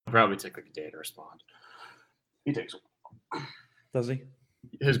probably take like a day to respond. He takes a while. Does he?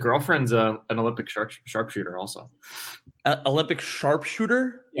 His girlfriend's an Olympic sharpshooter also. Olympic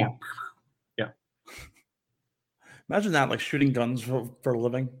sharpshooter? Yeah. Imagine that, like shooting guns for a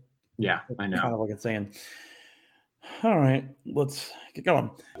living. Yeah, I know. Kind of like insane. All right, let's get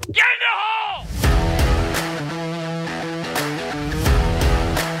going. Get in the hole!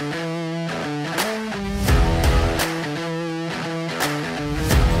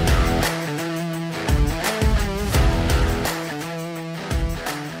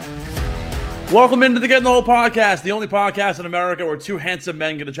 Welcome into the Get in the Hole podcast, the only podcast in America where two handsome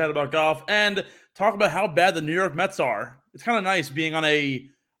men get to chat about golf and talk about how bad the New York Mets are. It's kind of nice being on a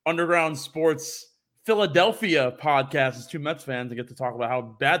underground sports Philadelphia podcast as two Mets fans and get to talk about how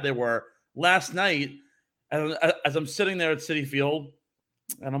bad they were last night. As I'm sitting there at Citi Field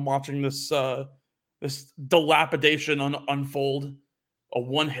and I'm watching this dilapidation unfold, a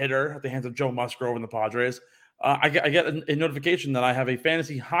one-hitter at the hands of Joe Musgrove and the Padres, I get a notification that I have a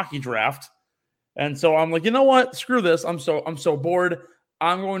fantasy hockey draft. And so I'm like, you know what? Screw this. I'm so bored.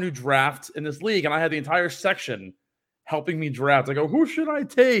 I'm going to draft in this league. And I had the entire section helping me draft. I go, who should I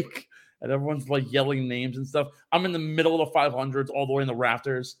take? And everyone's like yelling names and stuff. I'm in the middle of the 500s, all the way in the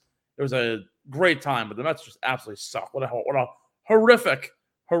rafters. It was a great time, but the Mets just absolutely suck. What a horrific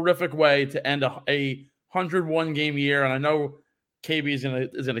way to end a 101 game year. And I know KB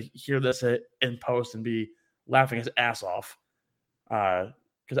is gonna hear this in post and be laughing his ass off.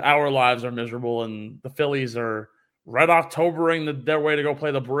 Because our lives are miserable, and the Phillies are Red Octobering their way to go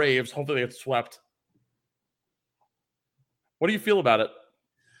play the Braves. Hopefully they get swept. What do you feel about it?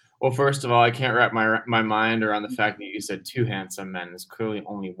 Well, first of all, I can't wrap my mind around the fact that you said two handsome men. There's clearly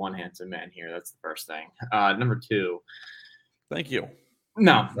only one handsome man here. That's the first thing. Number two. Thank you.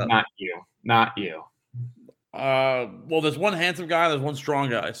 No, not you. Not you. Well, there's one handsome guy, there's one strong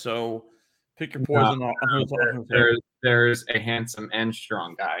guy. So pick your poison. No, there's a handsome and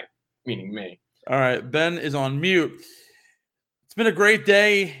strong guy, meaning me. All right, Ben is on mute. It's been a great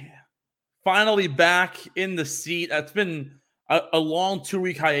day. Finally back in the seat. It's been a long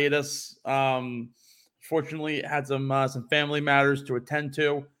 2-week hiatus. Fortunately, had some family matters to attend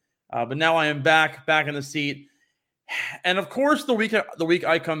to, but now I am back in the seat. And of course, the week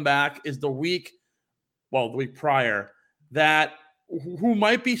I come back is the week prior that who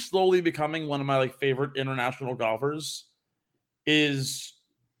might be slowly becoming one of my favorite international golfers is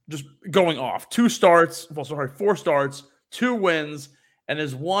just going off. 4 starts, 2 wins, and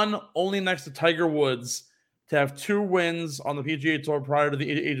is one only next to Tiger Woods to have 2 wins on the PGA Tour prior to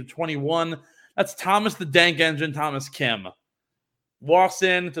the age of 21. That's Thomas the Dank Engine, Thomas Kim. Walks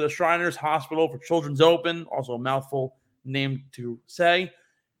in to the Shriners Hospital for Children's Open, also a mouthful name to say.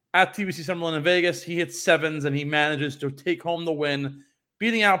 At TPC Summerlin in Vegas, he hits 7s and he manages to take home the win,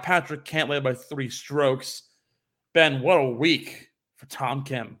 beating out Patrick Cantlay by 3 strokes. Ben, what a week for Tom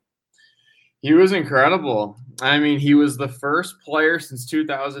Kim. He was incredible. I mean, he was the first player since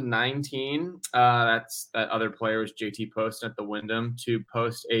 2019. That other player was JT Poston at the Wyndham to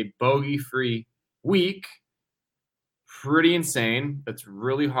post a bogey-free week. Pretty insane. That's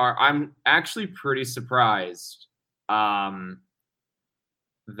really hard. I'm actually pretty surprised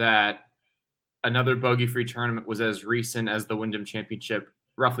that another bogey-free tournament was as recent as the Wyndham Championship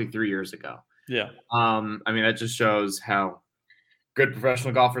roughly 3 years ago. Yeah. I mean, that just shows how good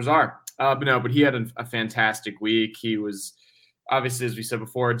professional golfers are. But he had a fantastic week. He was, obviously, as we said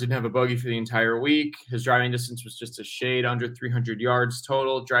before, didn't have a bogey for the entire week. His driving distance was just a shade under 300 yards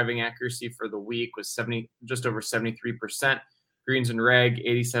total. Driving accuracy for the week was just over 73%. Greens and reg,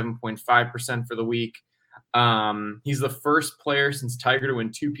 87.5% for the week. He's the first player since Tiger to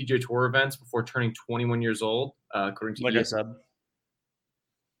win 2 PGA Tour events before turning 21 years old, according to ESPN.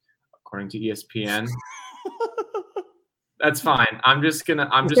 That's fine. We're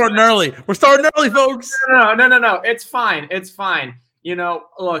starting early. We're starting early, folks. No. It's fine. You know,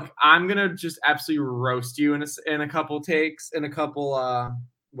 look, I'm gonna just absolutely roast you in a couple takes, in a couple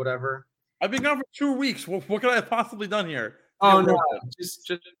whatever. I've been gone for 2 weeks. What could I have possibly done here? Oh no,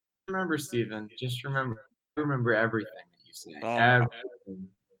 just remember, Steven. Just remember everything that you say. Everything.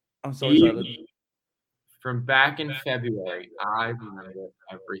 I'm so excited. From back in February, I remember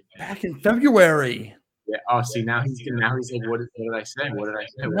everything. Back in February. Yeah. Oh, see, now he's like, what did I say? What did I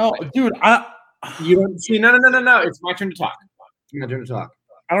say? No, dude, you don't see. No. It's my turn to talk. It's my turn to talk.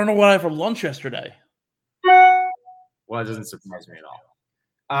 I don't know what I had for lunch yesterday. Well, it doesn't surprise me at all.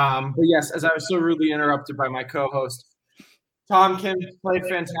 But yes, as I was so rudely interrupted by my co-host, Tom Kim played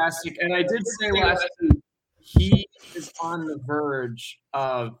fantastic, and I did say last week he is on the verge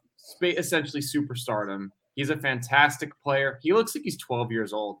of essentially superstardom. He's a fantastic player. He looks like he's 12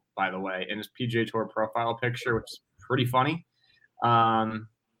 years old, by the way, in his PGA Tour profile picture, which is pretty funny.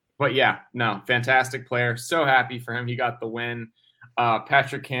 But yeah, no, fantastic player. So happy for him. He got the win.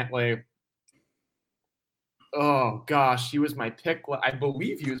 Patrick Cantlay. Oh gosh, he was my pick. I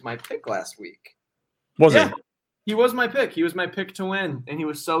believe he was my pick last week. Was he? He was my pick. He was my pick to win, and he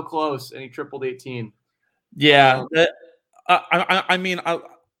was so close, and he tripled 18. Yeah. I mean,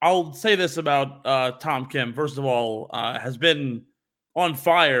 I'll say this about Tom Kim. First of all, has been on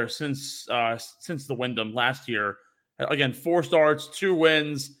fire since the Wyndham last year. Again, 4 starts, 2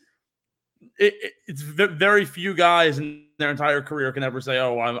 wins. It's very few guys in their entire career can ever say,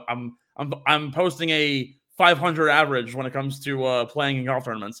 "Oh, I'm posting a 500 average when it comes to playing in golf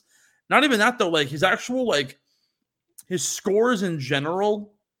tournaments." Not even that though. Like his actual his scores in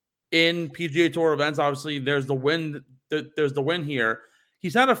general in PGA Tour events. Obviously, there's the win. There's the win here.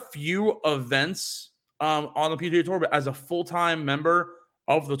 He's had a few events on the PGA Tour, but as a full-time member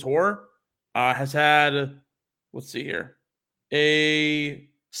of the tour, has had, let's see here, a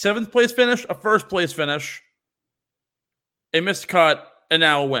 7th place finish, a 1st place finish, a missed cut, and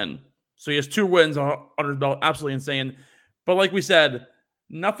now a win. So he has 2 wins under his belt. Absolutely insane. But like we said,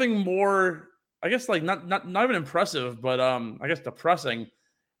 nothing more, I guess, not even impressive, but I guess depressing,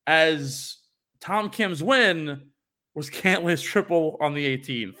 as Tom Kim's win was Cantlay's triple on the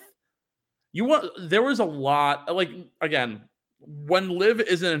 18th. There was a lot, again, when LIV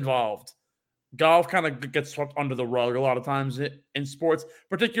isn't involved, golf kind of gets swept under the rug a lot of times in sports,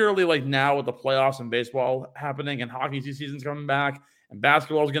 particularly now with the playoffs and baseball happening and hockey season's coming back and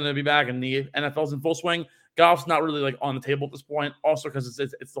basketball is going to be back and the NFL's in full swing. Golf's not really on the table at this point, also because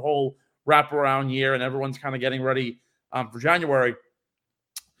it's the whole wraparound year and everyone's kind of getting ready for January.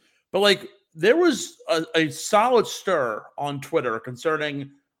 But there was a solid stir on Twitter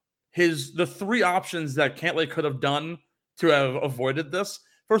concerning the 3 options that Cantlay could have done to have avoided this.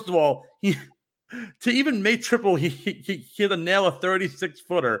 First of all, to even make triple, he had to nail a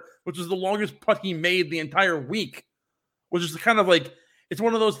 36-footer, which was the longest putt he made the entire week, which is kind of it's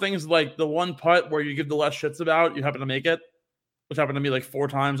one of those things like the one putt where you give the less shits about, you happen to make it, which happened to me 4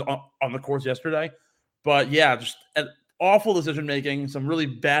 times on the course yesterday. But yeah, just an awful decision-making, some really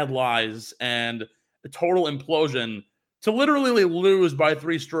bad lies, and a total implosion to literally lose by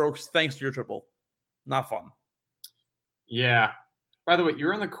 3 strokes thanks to your triple. Not fun. Yeah. By the way, you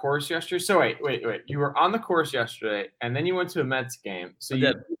were on the course yesterday. So wait. You were on the course yesterday, and then you went to a Mets game. So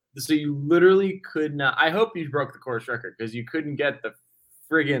you literally could not. I hope you broke the course record because you couldn't get the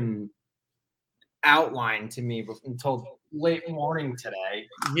friggin' outline to me until late morning today.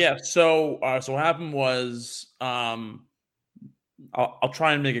 Yeah. So what happened was, I'll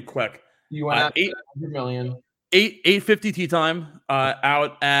try and make it quick. You went out 800 million. 8:50 tee time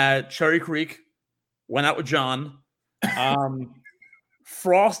out at Cherry Creek. Went out with John.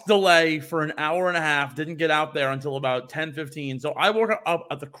 Frost delay for an hour and a half. Didn't get out there until about 10:15. So I woke up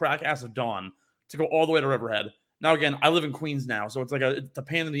at the crack ass of dawn to go all the way to Riverhead. Now again, I live in Queens now, so it's it's a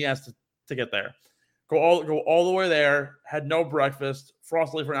pain in the ass to get there. Go all the way there. Had no breakfast.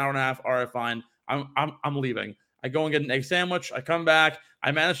 Frost delay for an hour and a half. All right, fine. I'm leaving. I go and get an egg sandwich. I come back.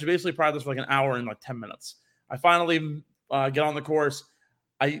 I managed to basically practice for an hour and 10 minutes. I finally get on the course.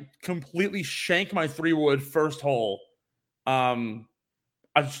 I completely shank my 3-wood first hole.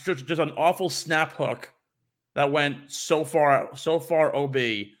 I just an awful snap hook that went so far OB.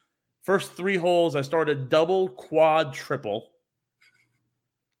 First 3 holes, I started double, quad, triple.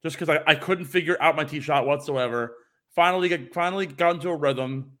 Just because I couldn't figure out my tee shot whatsoever. Finally got into a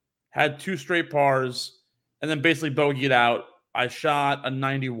rhythm, had 2 straight pars, and then basically bogeyed out. I shot a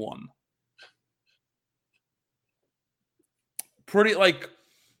 91. Pretty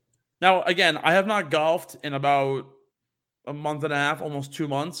now again, I have not golfed in about a month and a half, almost 2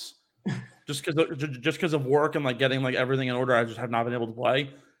 months, just because of work and getting everything in order. I just have not been able to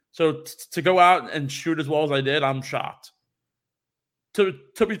play. So to go out and shoot as well as I did, I'm shocked.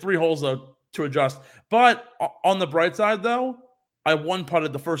 Took me 3 holes though to adjust. But on the bright side though, I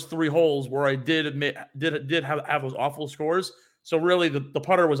 1-putted the first 3 holes where I did have those awful scores. So really, the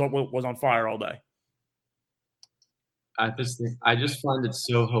putter was on fire all day. I just find it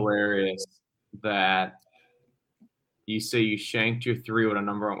so hilarious that you say you shanked your 3 with a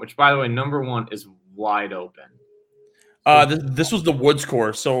number 1, which by the way, number 1 is wide open. This was the Woods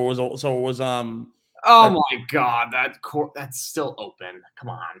course, so it was Oh my God, that's still open. Come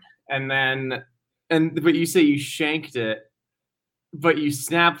on. But you say you shanked it, but you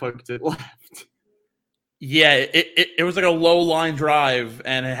snap hooked it left. Yeah, it was a low line drive,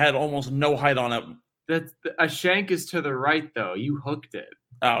 and it had almost no height on it. A shank is to the right, though. You hooked it.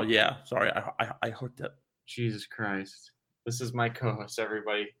 Oh yeah, sorry, I hooked it. Jesus Christ. This is my co-host,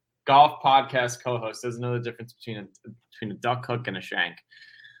 everybody. Golf podcast co-host. Doesn't know the difference between a duck hook and a shank.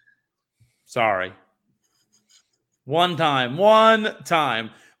 Sorry. One time.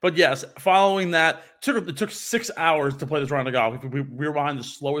 But yes, following that, it took 6 hours to play this round of golf. We were behind the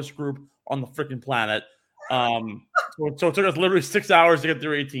slowest group on the freaking planet. So it took us literally 6 hours to get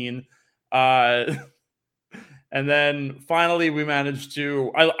through 18. And then finally we managed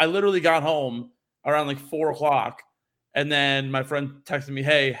to, I literally got home around like 4:00. And then my friend texted me,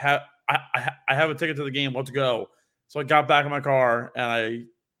 hey, I have a ticket to the game. Let's go. So I got back in my car and I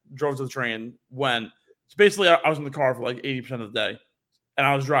drove to the train. So basically I was in the car for like 80% of the day. And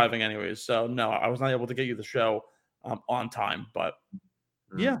I was driving anyways. So no, I was not able to get you the show on time. But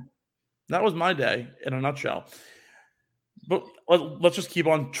yeah, that was my day in a nutshell. But let's just keep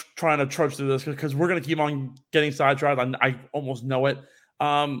on trying to trudge through this because we're going to keep on getting sidetracked. I almost know it.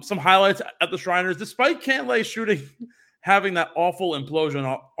 Some highlights at the Shriners. Despite Cantlay having that awful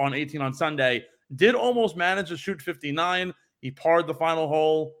implosion on 18 on Sunday, did almost manage to shoot 59. He parred the final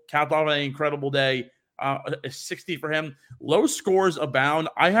hole, capped off an incredible day. A 60 for him. Low scores abound.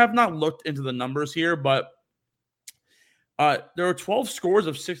 I have not looked into the numbers here, but there are 12 scores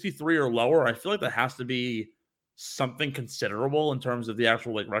of 63 or lower. I feel like that has to be something considerable in terms of the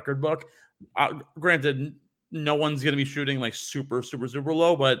actual like record book. Granted, no one's going to be shooting like super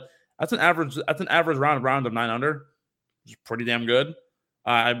low, but that's an average round of 9 under. It's pretty damn good.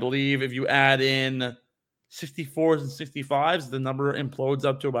 I believe if you add in 64s and 65s, the number implodes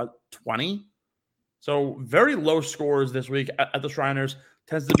up to about 20. So very low scores this week at the Shriners.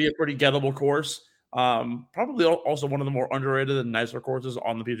 Tends to be a pretty gettable course. Probably also one of the more underrated and nicer courses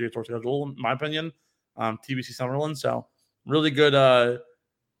on the PGA Tour schedule, in my opinion. TBC Summerlin. So really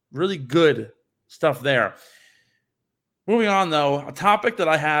good stuff there. Moving on, though, a topic that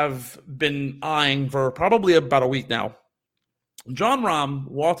I have been eyeing for probably about a week now. Jon Rahm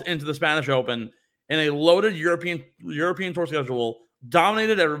walked into the Spanish Open in a loaded European Tour schedule,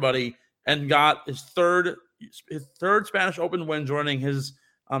 dominated everybody, and got his third Spanish Open win, joining his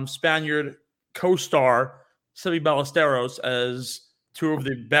Spaniard co-star Seve Ballesteros as two of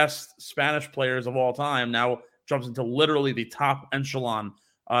the best Spanish players of all time. Now jumps into literally the top echelon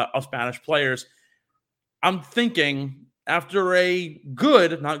of Spanish players. I'm thinking after a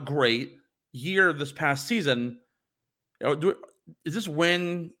good, not great, year this past season, is this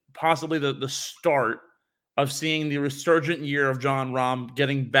win possibly the start of seeing the resurgent year of Jon Rahm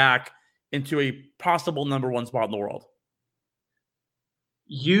getting back into a possible number one spot in the world?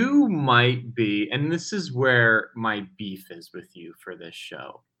 You might be, and this is where my beef is with you for this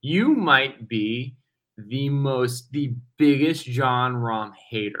show. You might be the biggest Jon Rahm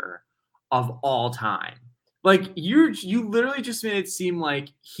hater of all time. Like you literally just made it seem like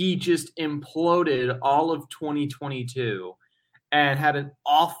he just imploded all of 2022 and had an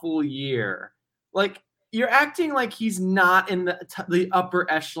awful year. Like you're acting like he's not in the upper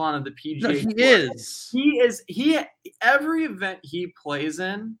echelon of the PGA. No, he is. He every event he plays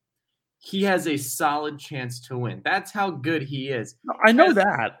in, he has a solid chance to win. That's how good he is. I know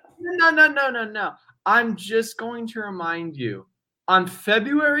that. No. I'm just going to remind you on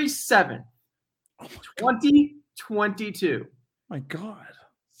February 7th, 2022. My God.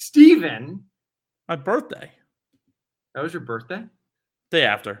 Steven. My birthday. That was your birthday? Day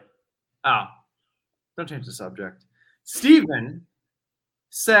after. Oh. Don't change the subject. Steven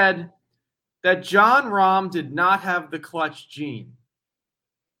said that Jon Rahm did not have the clutch gene.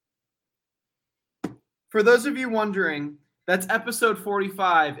 For those of you wondering, that's episode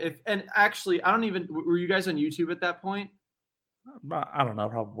 45. And actually, were you guys on YouTube at that point? I don't know,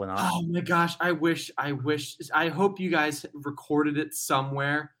 probably not. Oh my gosh, I hope you guys recorded it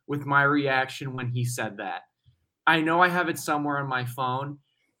somewhere with my reaction when he said that. I know I have it somewhere on my phone.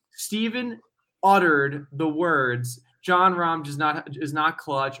 Steven uttered the words, Jon Rahm is not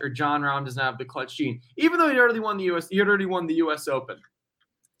clutch, or Jon Rahm does not have the clutch gene, even though he had already won the US Open.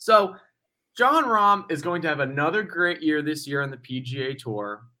 So Jon Rahm is going to have another great year this year on the PGA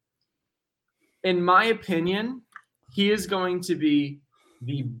Tour. In my opinion, he is going to be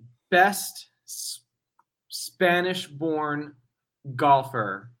the best Spanish-born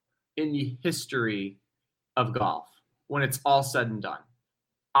golfer in the history of golf when it's all said and done.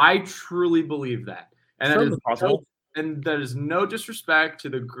 I truly believe that. And that is no disrespect to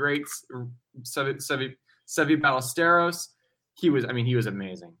the great Seve Ballesteros. He was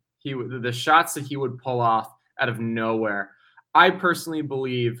amazing. The shots that he would pull off out of nowhere. I personally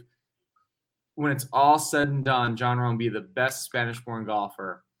believe when it's all said and done, Jon Rahm will be the best Spanish-born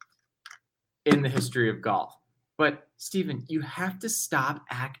golfer in the history of golf. But Steven, you have to stop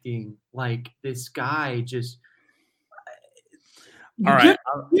acting like this guy just. All right.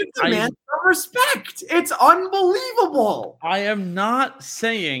 Give the man some respect. It's unbelievable. I am not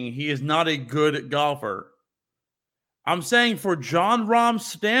saying he is not a good golfer. I'm saying for Jon Rahm's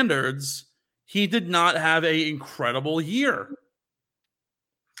standards, he did not have an incredible year.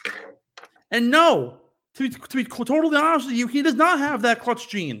 And no, to be totally honest with you, he does not have that clutch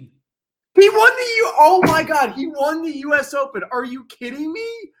gene. He won oh my God, he won the US Open. Are you kidding me?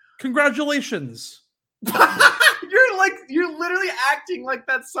 Congratulations. You're literally acting like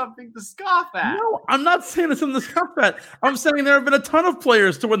that's something to scoff at. No, I'm not saying it's something to scoff at. I'm saying there have been a ton of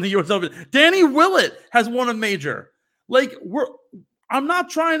players to win the US Open. Danny Willett has won a major. I'm not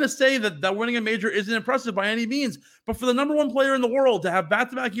trying to say that winning a major isn't impressive by any means, but for the number one player in the world to have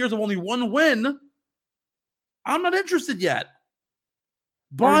back-to-back years of only one win, I'm not interested yet.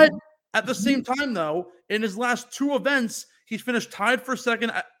 But at the same time, though, in his last two events, he's finished tied for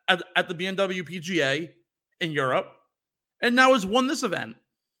second at the BMW PGA in Europe, and now has won this event.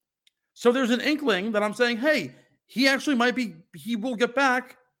 So there's an inkling that I'm saying, hey, he will get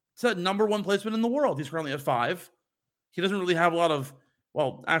back to that number one placement in the world. He's currently at 5. He doesn't really have a lot of,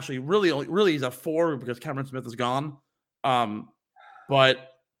 well, actually, really he's at 4 because Cameron Smith is gone. But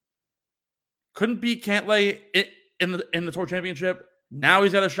couldn't beat Cantlay in the Tour Championship. Now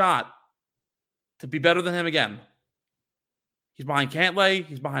he's got a shot to be better than him again. He's behind Cantlay,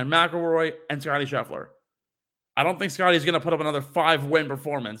 he's behind McIlroy, and Scottie Scheffler. I don't think Scottie's going to put up another 5-win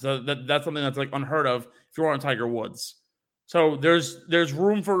performance. That's something that's like unheard of if you're on Tiger Woods. So there's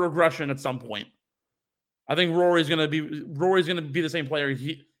room for regression at some point. I think Rory's going to be the same player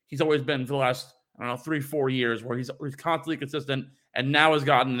he's always been for the last 3-4 years, where he's constantly consistent, and now has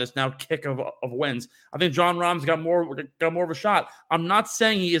gotten this kick of wins. I think Jon Rahm's got more of a shot. I'm not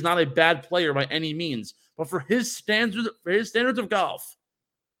saying he is not a bad player by any means, but for his standards of golf,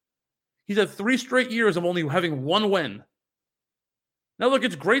 he's had 3 straight years of only having 1 win. Now, look,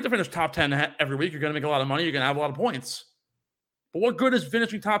 it's great to finish top 10 every week. You're going to make a lot of money. You're going to have a lot of points. But what good is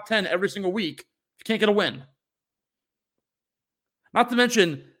finishing top 10 every single week if you can't get a win? Not to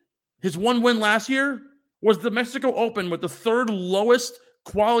mention, his 1 win last year was the Mexico Open with the 3rd lowest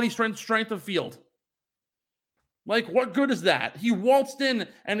quality strength of field. What good is that? He waltzed in,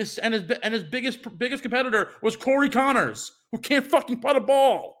 and his biggest competitor was Corey Connors, who can't fucking putt a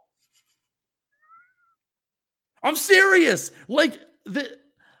ball. I'm serious.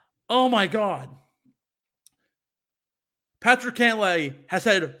 Oh my God. Patrick Cantlay has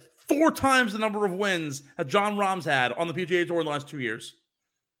had 4 times the number of wins that Jon Rahm's had on the PGA Tour in the last 2 years.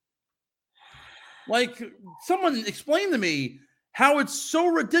 Someone explain to me how it's so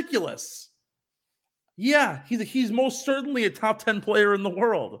ridiculous. Yeah, he's most certainly a top 10 player in the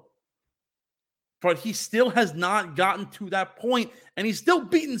world. But he still has not gotten to that point, and he's still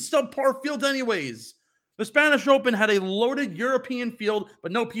beating subpar fields anyways. The Spanish Open had a loaded European field,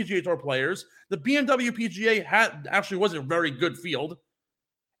 but no PGA Tour players. The BMW PGA actually was a very good field.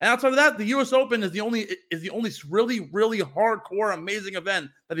 And outside of that, the US Open is the only really, really hardcore, amazing event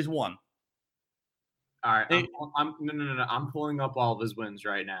that he's won. All right, I'm pulling up all of his wins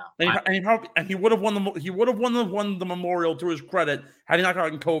right now. And he would have won the Memorial, to his credit, had he not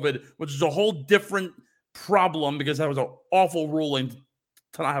gotten COVID, which is a whole different problem because that was an awful ruling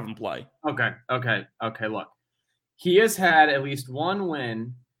to not have him play. Okay. Look, he has had at least 1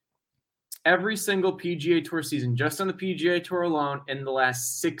 win every single PGA Tour season, just on the PGA Tour alone, in the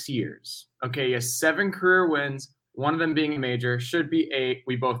last 6 years. Okay, he has 7 career wins, 1 of them being a major. Should be 8.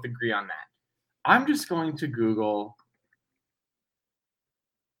 We both agree on that. I'm just going to Google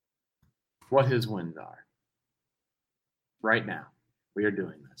what his wins are right now. We are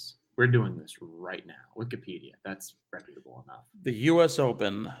doing this. We're doing this right now. Wikipedia. That's reputable enough. The U.S.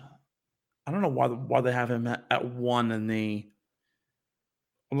 Open. I don't know why they have him at 1 in the.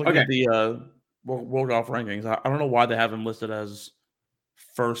 I'm looking at the World Golf rankings. I don't know why they have him listed as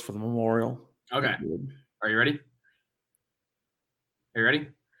first for the Memorial. Okay. Are you ready? Are you ready?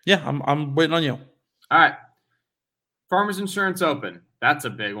 Yeah, I'm waiting on you. All right. Farmers Insurance Open. That's a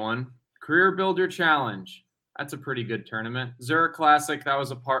big one. Career Builder Challenge. That's a pretty good tournament. Zurich Classic. That was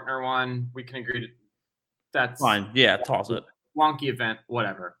a partner one. We can agree to that's fine. Yeah, toss it. Wonky event,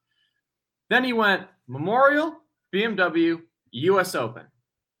 whatever. Then he went Memorial, BMW, US Open.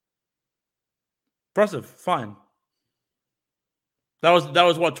 Impressive. Fine. That was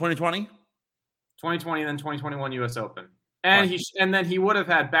what, 2020? 2020 and then 2021 US Open. And then he would have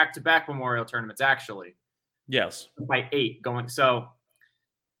had back-to-back Memorial tournaments, actually. Yes. By 8 going. So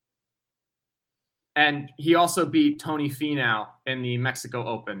And he also beat Tony Finau in the Mexico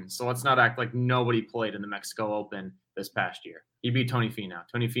Open. So let's not act like nobody played in the Mexico Open this past year. He beat Tony Finau.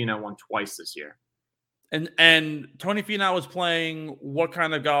 Tony Finau won twice this year. And Tony Finau was playing what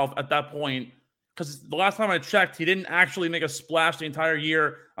kind of golf at that point? Because the last time I checked, he didn't actually make a splash the entire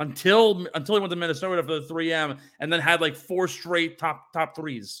year until he went to Minnesota for the 3M, and then had like 4 straight top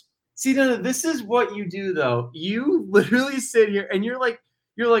threes. See, no, this is what you do though. You literally sit here and you're like,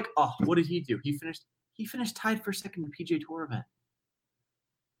 oh, what did he do? He finished tied for second in the PGA Tour event.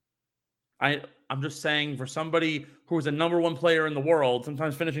 I'm just saying, for somebody who is a number 1 player in the world,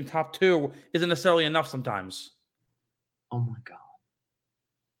 sometimes finishing top 2 isn't necessarily enough sometimes. Oh my God.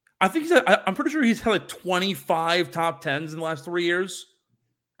 I'm pretty sure he's had like 25 top 10s in the last 3 years.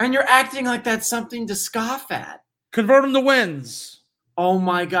 And you're acting like that's something to scoff at. Convert him to wins. Oh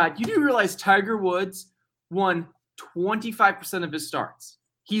my God. You do realize Tiger Woods won 25% of his starts.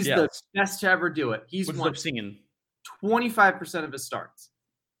 He's the best to ever do it. He's won 25% of his starts.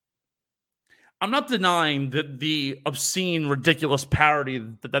 I'm not denying that the obscene, ridiculous parity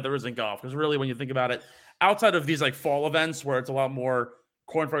that there is in golf. Because really, when you think about it, outside of these like fall events where it's a lot more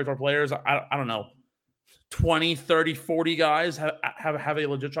coin for players, I don't know, 20, 30, 40 guys have a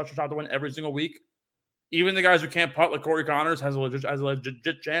legit shot to win every single week. Even the guys who can't putt, like Corey Connors, has a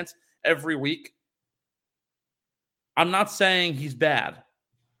legit chance every week. I'm not saying he's bad,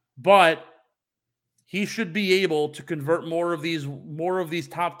 but he should be able to convert more of these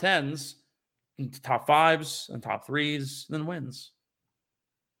top 10s into top 5s and top 3s, and then wins.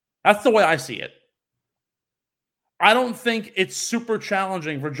 That's the way I see it. I don't think it's super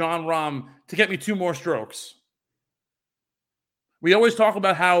challenging for Jon Rahm to get me 2 more strokes. We always talk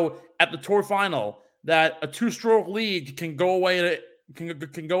about how at the Tour Final that a 2-stroke lead can go away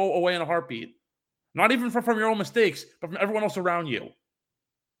in a heartbeat. Not even from your own mistakes, but from everyone else around you.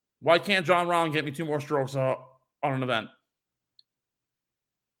 Why can't Jon Rahm get me 2 more strokes on an event?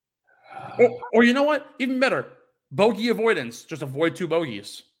 Or you know what? Even better, bogey avoidance. Just avoid 2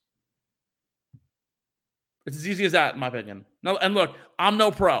 bogeys. It's as easy as that, in my opinion. No, and look, I'm no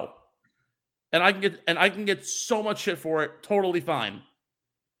pro, and I can get so much shit for it. Totally fine.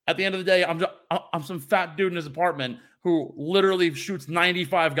 At the end of the day, I'm some fat dude in his apartment who literally shoots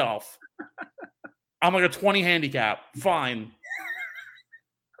 95 golf. I'm like a 20 handicap. Fine.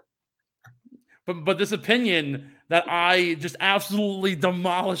 But this opinion that I just absolutely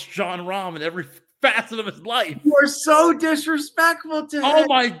demolished Jon Rahm in every facet of his life. You are so disrespectful to him. Oh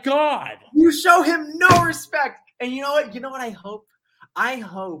my God. You show him no respect. And you know what? You know what I hope? I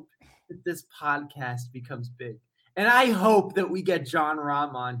hope that this podcast becomes big. And I hope that we get Jon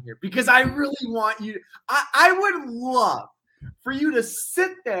Rahm on here because I really want you. I would love for you to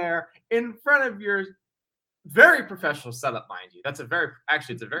sit there in front of your very professional setup, mind you. It's a very,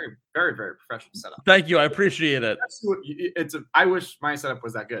 very, very professional setup. Thank you. I appreciate it. I wish my setup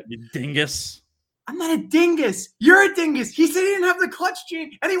was that good. You dingus. I'm not a dingus. You're a dingus. He said he didn't have the clutch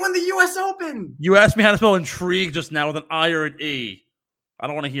gene, and he won the U.S. Open. You asked me how to spell intrigue just now with an I or an E. I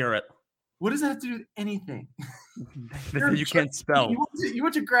don't want to hear it. What does that have to do with anything? You can't spell. You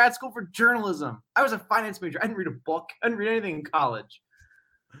went to grad school for journalism. I was a finance major. I didn't read a book. I didn't read anything in college.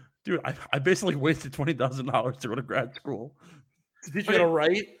 Dude, I basically wasted $20,000 to go to grad school. To teach you how to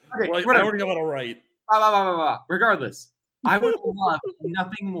write? Okay, well, I already know how to write. Regardless, I would love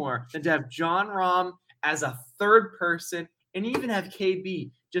nothing more than to have Jon Rahm as a third person and even have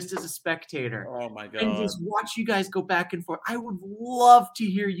KB just as a spectator. Oh, my God. And just watch you guys go back and forth. I would love to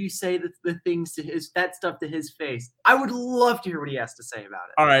hear you say the things to that stuff to his face. I would love to hear what he has to say about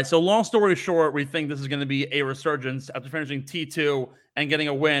it. All right, so long story short, we think this is going to be a resurgence after finishing T2 and getting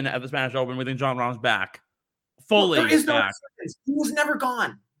a win at the Spanish Open. We think Jon Rahm's back. Fully there is back. No he was never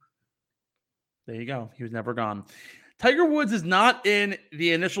gone. There you go. He was never gone. Tiger Woods is not in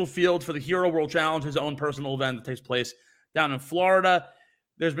the initial field for the Hero World Challenge, his own personal event that takes place down in Florida.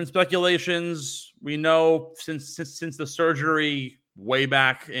 There's been speculations. We know since the surgery way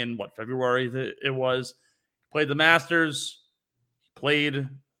back in February it was. Played the Masters, played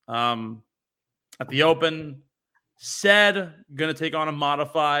at the Open. Said going to take on a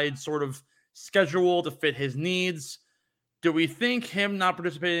modified sort of schedule to fit his needs. Do we think him not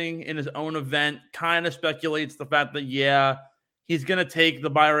participating in his own event kind of speculates the fact that, yeah, he's going to take the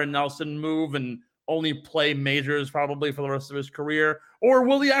Byron Nelson move and only play majors probably for the rest of his career? Or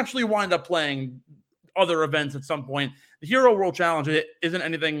will he actually wind up playing other events at some point? The Hero World Challenge isn't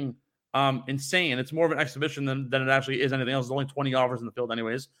anything insane. It's more of an exhibition than it actually is anything else. There's only 20 golfers in the field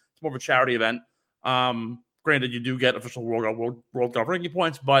anyways. It's more of a charity event. Granted, you do get official World Golf ranking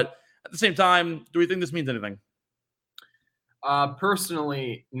points, but at the same time, do we think this means anything?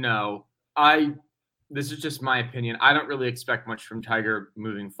 Personally, no. I this is just my opinion. I don't really expect much from Tiger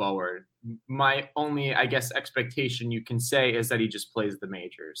moving forward. My only, I guess, expectation you can say is that he just plays the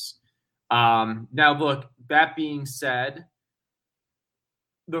majors. Now, look, that being said,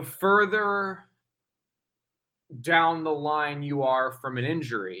 the further down the line you are from an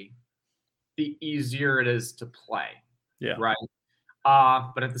injury, the easier it is to play. Yeah. Right.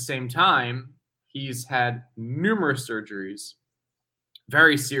 But at the same time, he's had numerous surgeries,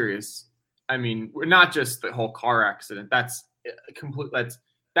 very serious. I mean, not just the whole car accident. That's complete.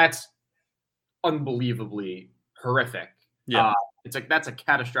 That's unbelievably horrific. Yeah. It's like that's a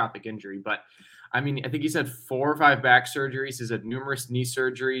catastrophic injury. But I mean, I think he's had 4 or 5 back surgeries. He's had numerous knee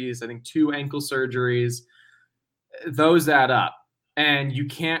surgeries. I think 2 ankle surgeries. Those add up, and you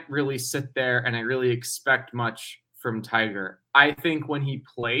can't really sit there and I really expect much from Tiger. I think when he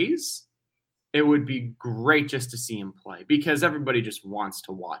plays, it would be great just to see him play because everybody just wants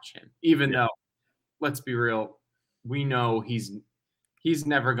to watch him. Even though, let's be real, we know he's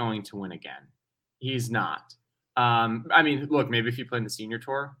never going to win again. He's not. I mean, look, maybe if he played in the senior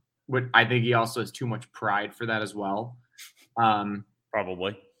tour, I think he also has too much pride for that as well.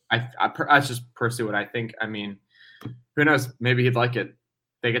 Probably. That's just personally what I think. I mean, who knows? Maybe he'd like it.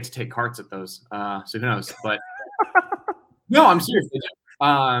 They get to take carts at those. So who knows? But no, I'm serious.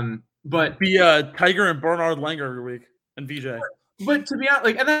 But be Tiger and Bernard Langer every week and VJ. But to be honest,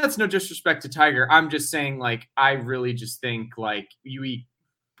 like, and that's no disrespect to Tiger. I'm just saying, like, I really just think like we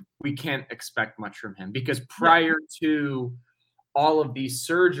can't expect much from him because prior to all of these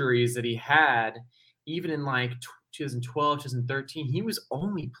surgeries that he had, even in like 2012, 2013, he was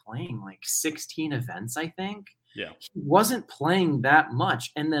only playing like 16 events, I think. Yeah. He wasn't playing that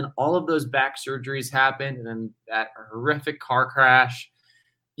much. And then all of those back surgeries happened, and then that horrific car crash.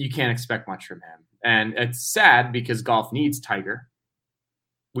 You can't expect much from him. And it's sad because golf needs Tiger.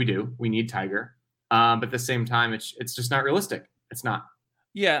 We do. We need Tiger. But at the same time, it's just not realistic. It's not.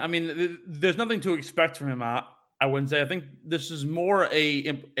 Yeah, I mean, there's nothing to expect from him. I wouldn't say. I think this is more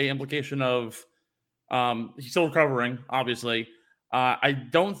a implication of he's still recovering, obviously. I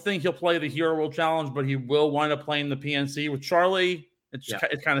don't think he'll play the Hero World Challenge, but he will wind up playing the PNC with Charlie.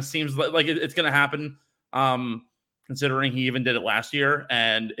 It kind of seems like it's going to happen, considering he even did it last year,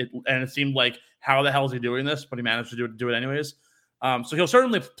 and it seemed like, how the hell is he doing this? But he managed to do it anyways. So he'll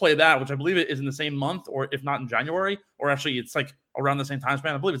certainly play that, which I believe it is in the same month, or if not in January, or actually it's like around the same time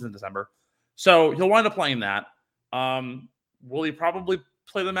span. I believe it's in December. So he'll wind up playing that. Will he probably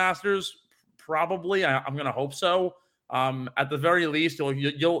play the Masters? Probably. I'm going to hope so. At the very least,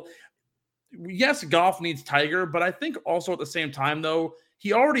 yes, golf needs Tiger, but I think also at the same time, though,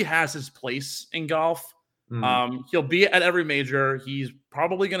 he already has his place in golf. He'll be at every major. He's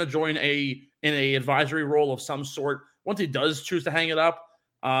probably going to join in a advisory role of some sort once he does choose to hang it up,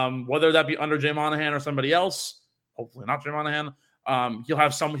 whether that be under Jay Monahan or somebody else. Hopefully not Jay Monahan. He'll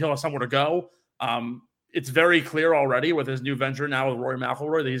have somewhere to go. It's very clear already with his new venture now with Rory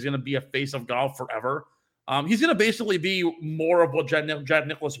McIlroy that he's going to be a face of golf forever. He's going to basically be more of what Jack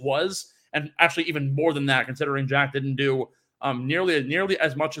Nicklaus was, and actually even more than that, considering Jack didn't do nearly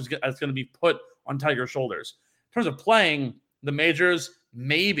as much as going to be put on Tiger's shoulders. In terms of playing the majors,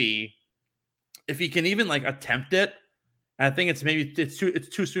 maybe if he can even like attempt it, and I think it's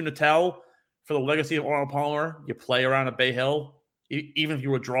too soon to tell for the legacy of Arnold Palmer. You play around at Bay Hill, even if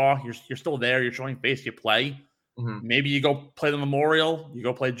you withdraw, you're still there. You're showing face. You play. Maybe you go play the Memorial. You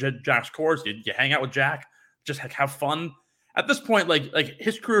go play Jack's course. You hang out with Jack. Just have fun. At this point, like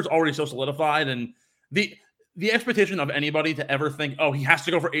his career is already so solidified, and the expectation of anybody to ever think, oh, he has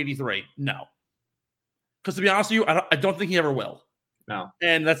to go for 83. No. Because to be honest with you, I don't think he ever will. No.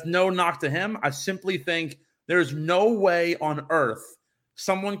 And that's no knock to him. I simply think there's no way on earth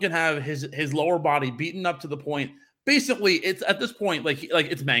someone can have his lower body beaten up to the point. Basically, it's at this point like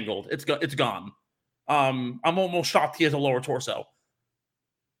it's mangled. It's gone. I'm almost shocked he has a lower torso.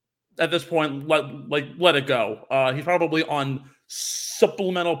 At this point, let it go. He's probably on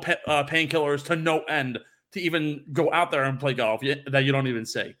supplemental painkillers to no end to even go out there and play golf that you don't even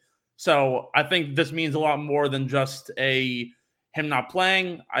see. So I think this means a lot more than just him not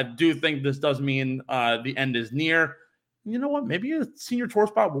playing. I do think this does mean the end is near. You know what? Maybe a senior tour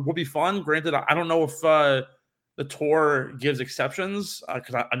spot would be fun. Granted, I don't know if the tour gives exceptions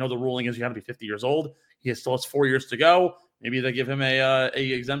because I know the ruling is you got to be 50 years old. He still has 4 years to go. Maybe they give him a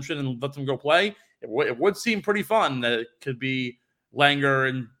exemption and let them go play. It would seem pretty fun that it could be Langer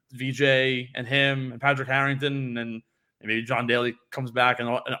and VJ and him and Patrick Harrington and maybe John Daly comes back and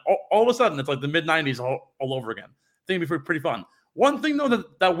all of a sudden it's like the mid-90s all over again. I think it'd be pretty fun. One thing, though,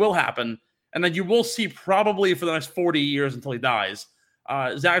 that will happen and that you will see probably for the next 40 years until he dies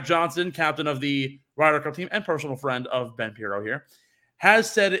Zach Johnson, captain of the Ryder Cup team and personal friend of Ben Pirro here,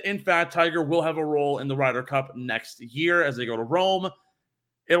 has said, in fact, Tiger will have a role in the Ryder Cup next year as they go to Rome.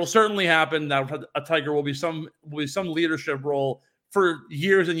 It will certainly happen that a Tiger will be some leadership role for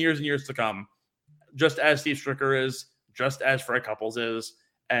years and years and years to come, just as Steve Stricker is, just as Fred Couples is,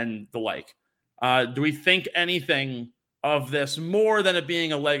 and the like. Do we think anything of this more than it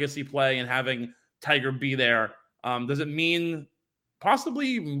being a legacy play and having Tiger be there? Does it mean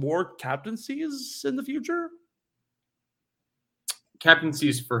possibly more captaincies in the future?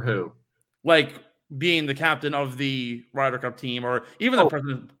 Captaincies for who? Like being the captain of the Ryder Cup team, or even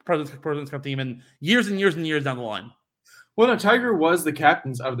the President's Cup team, in years and years and years down the line. Well, no, Tiger was the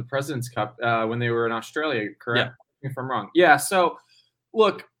captains of the President's Cup when they were in Australia, correct? Yeah. If I'm wrong. Yeah, so,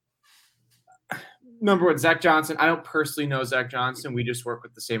 look, number one, Zach Johnson. I don't personally know Zach Johnson. We just work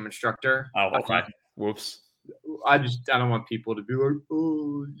with the same instructor. Oh, okay. Whoops. I don't want people to be like,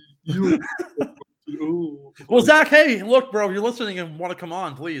 oh, you. Oh. Well, Zach, hey, look, bro, if you're listening and want to come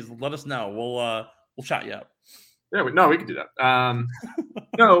on, please let us know. We'll chat you up. Yeah, we can do that.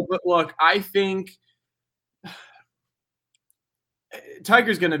 No, but look, I think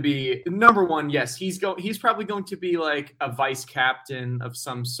Tiger's going to be number one. Yes, he's probably going to be like a vice captain of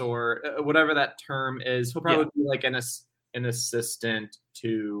some sort, whatever that term is. He'll probably be like an assistant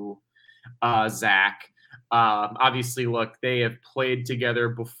to Zach. Obviously, look, they have played together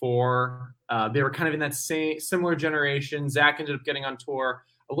before. They were kind of in that similar generation. Zach ended up getting on tour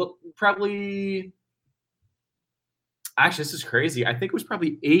probably. Actually, this is crazy. I think it was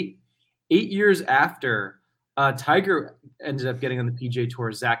probably eight years after Tiger ended up getting on the PGA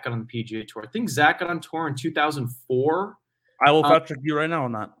Tour. Zach got on the PGA Tour. I think Zach got on tour in 2004. I will fact check you right now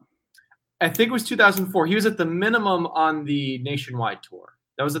on that. I think it was 2004. He was at the minimum on the Nationwide Tour.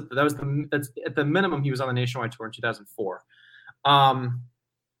 That's at the minimum he was on the Nationwide Tour in 2004.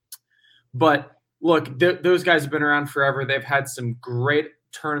 But look, those guys have been around forever. They've had some great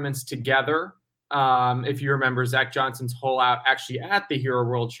tournaments together. If you remember Zach Johnson's hole out actually at the Hero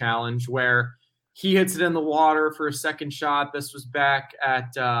World Challenge, where he hits it in the water for a second shot. This was back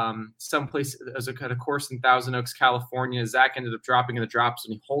at someplace as a kind of course in Thousand Oaks, California. Zach ended up dropping in the drops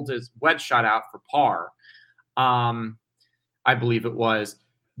and he holds his wedge shot out for par. I believe it was.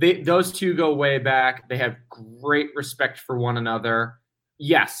 Those two go way back. They have great respect for one another.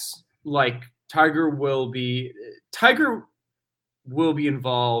 Yes, like Tiger will be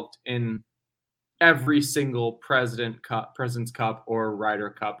involved in every single President's Cup or Ryder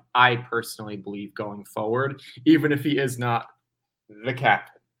Cup, I personally believe, going forward, even if he is not the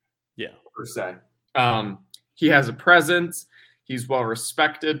captain. Yeah, per se. He has a presence. He's well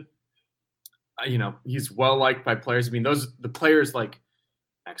respected. He's well liked by players. I mean, the players like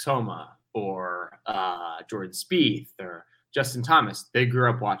Max Homa or Jordan Spieth or Justin Thomas, they grew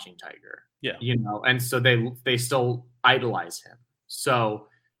up watching Tiger. Yeah, and so they still idolize him. So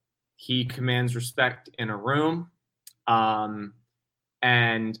he commands respect in a room,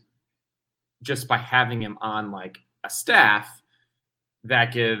 and just by having him on like a staff,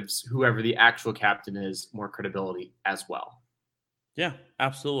 that gives whoever the actual captain is more credibility as well. Yeah,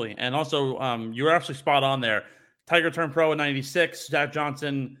 absolutely. And also, you were actually spot on there. Tiger turned pro in '96. Zach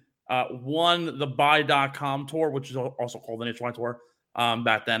Johnson won the Buy.com tour, which is also called the Nationwide Tour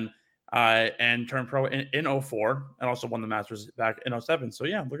back then, and turned pro in 2004, and also won the Masters back in 2007. So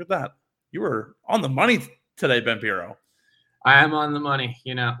yeah, look at that. You were on the money today, Ben Pirro. I am on the money.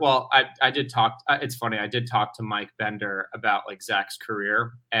 Well, I did talk. It's funny. I did talk to Mike Bender about like Zach's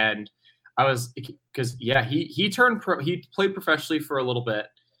career, and I was because he turned pro. He played professionally for a little bit,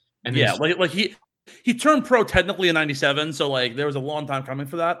 and like he turned pro technically in '97. So like there was a long time coming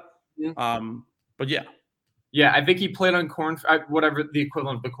for that. Mm-hmm. But yeah. Yeah, I think he played on whatever the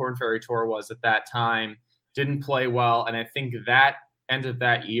equivalent of the Korn Ferry Tour was at that time. Didn't play well, and I think that end of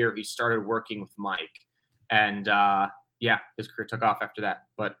that year he started working with Mike, and his career took off after that.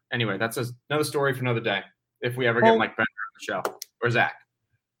 But anyway, that's another story for another day. If we ever get Mike Bender on the show or Zach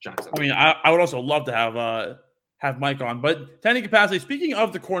Johnson. I mean, I would also love to have Mike on, but to any capacity. Speaking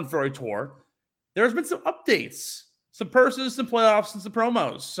of the Korn Ferry Tour, there's been some updates, some purses, some playoffs, and some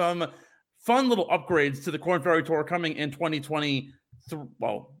promos, some fun little upgrades to the Korn Ferry Tour coming in 2020.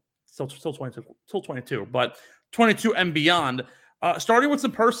 Well, still 22, but 22 and beyond. Starting with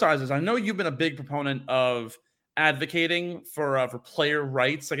some purse sizes. I know you've been a big proponent of advocating for player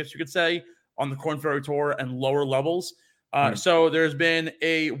rights, I guess you could say, on the Korn Ferry Tour and lower levels. So there's been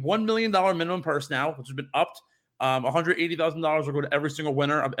a $1 million minimum purse now, which has been upped. $180,000 will go to every single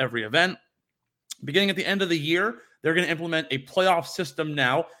winner of every event. Beginning at the end of the year, they're going to implement a playoff system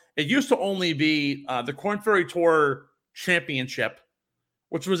now. It used to only be the Korn Ferry Tour Championship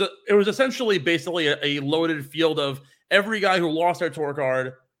which was it was essentially basically a loaded field of every guy who lost their tour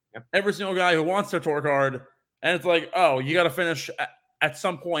card, every single guy who wants their tour card, and it's like, oh, you got to finish at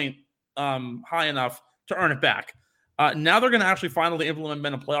some point high enough to earn it back. Now they're going to actually finally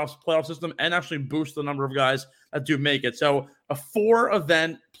implement a playoff system and actually boost the number of guys that do make it. So a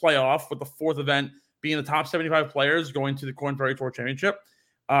 4-event playoff, with the 4th event being the top 75 players going to the Korn Ferry Tour Championship.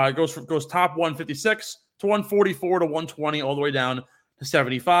 Goes top 156 to 144 to 120, all the way down to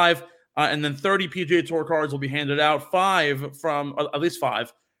 75. And then 30 PGA Tour cards will be handed out, at least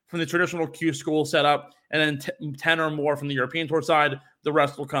five from the traditional Q School setup, and then 10 or more from the European Tour side. The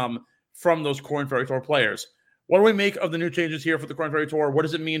rest will come from those Korn Ferry Tour players. What do we make of the new changes here for the Korn Ferry Tour? What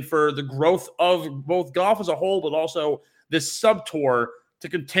does it mean for the growth of both golf as a whole, but also this sub-tour to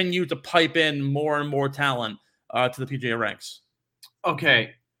continue to pipe in more and more talent to the PGA ranks?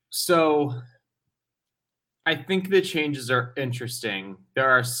 Okay, so I think the changes are interesting. There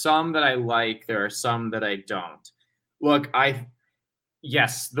are some that I like. There are some that I don't. Look,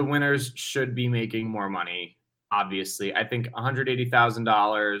 yes, the winners should be making more money, obviously. I think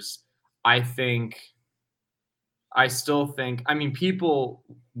 $180,000, people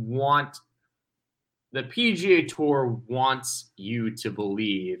want – the PGA Tour wants you to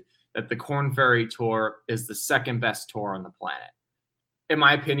believe that the Korn Ferry Tour is the second best tour on the planet. In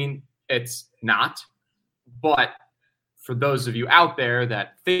my opinion, it's not. But for those of you out there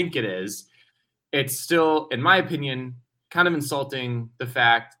that think it is, it's still, in my opinion, kind of insulting the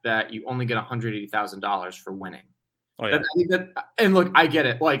fact that you only get $180,000 for winning. Oh, yeah. And look, I get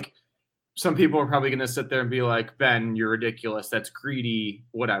it. Like, some people are probably going to sit there and be like, Ben, you're ridiculous. That's greedy,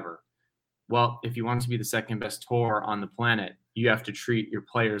 whatever. Well, if you want to be the second best tour on the planet, you have to treat your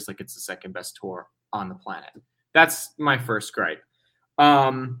players like it's the second best tour on the planet. That's my first gripe.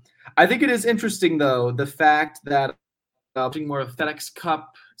 I think it is interesting, though, the fact that more of FedEx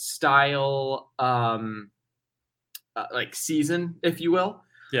Cup style, like season, if you will.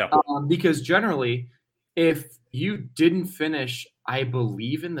 Yeah. Because generally, if you didn't finish, I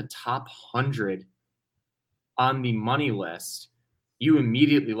believe, in the top 100 on the money list, you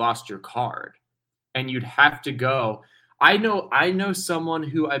immediately lost your card, and you'd have to go. I know someone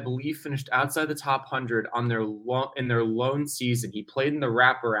who I believe finished outside the top 100 on in their lone season. He played in the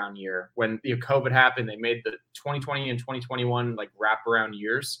wraparound year when COVID happened. They made the 2020 and 2021 like wraparound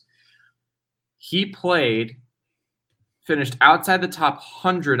years. He finished outside the top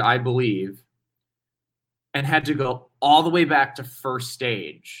 100, I believe, and had to go all the way back to first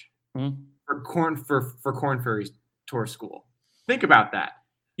stage for Korn Ferry Tour School. Think about that.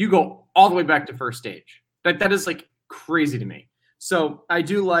 You go all the way back to first stage. That is like crazy to me. So I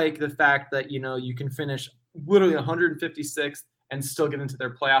do like the fact that, you can finish literally 156th and still get into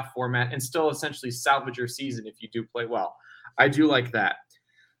their playoff format and still essentially salvage your season if you do play well. I do like that.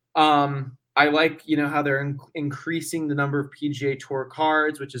 I like, how they're increasing the number of PGA Tour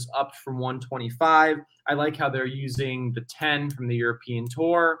cards, which is up from 125. I like how they're using the 10 from the European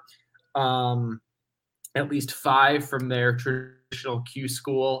Tour, at least 5 from their traditional Q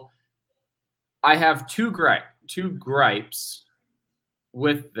School. I have two gripes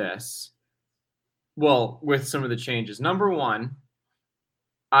with this. Well, with some of the changes. Number one,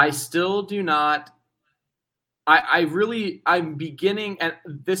 I still do not. I'm beginning, and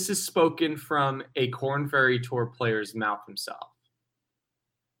this is spoken from a Korn Ferry Tour player's mouth himself,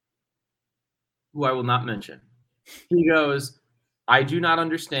 who I will not mention. He goes, I do not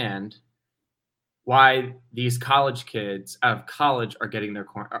understand why these college kids out of college are getting this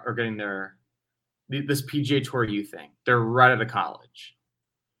PGA Tour U thing. They're right out of college.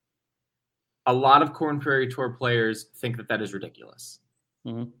 A lot of Korn Ferry Tour players think that is ridiculous.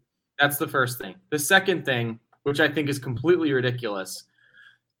 Mm-hmm. That's the first thing. The second thing, which I think is completely ridiculous.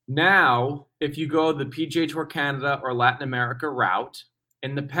 Now, if you go the PGA Tour Canada or Latin America route,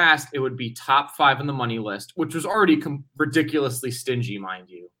 in the past, it would be top 5 on the money list, which was already ridiculously stingy, mind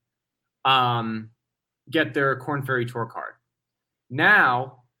you. Get their Korn Ferry Tour card.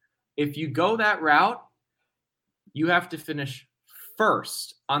 Now, if you go that route, you have to finish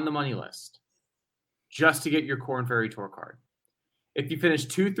first on the money list just to get your Korn Ferry Tour card. If you finish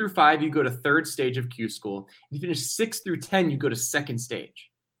 2 through 5, you go to third stage of Q School. If you finish 6 through 10, you go to second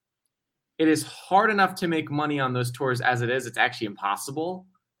stage. It is hard enough to make money on those tours as it is. It's actually impossible.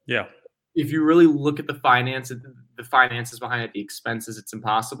 Yeah. If you really look at the finances behind it, the expenses, it's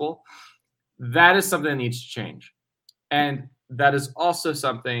impossible. That is something that needs to change. And that is also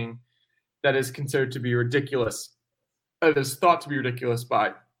something that is considered to be ridiculous. It is thought to be ridiculous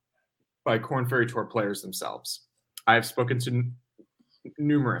by Korn Ferry Tour players themselves. I have spoken to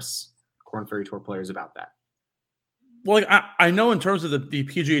numerous Korn Ferry Tour players about that. Well, like, I know in terms of the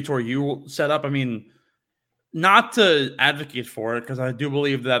PGA Tour U setup, I mean, not to advocate for it, because I do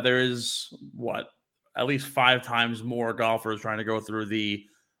believe that there is, at least 5 times more golfers trying to go through the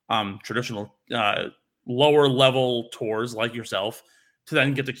traditional lower level tours like yourself to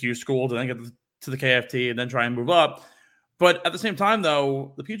then get to Q School, to then get to the KFT, and then try and move up. But at the same time,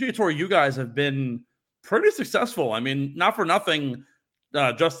 though, the PGA Tour, you guys have been pretty successful. I mean, not for nothing,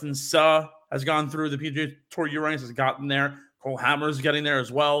 Justin Suh has gone through the PGA Tour U ranks, has gotten there. Cole Hammer's getting there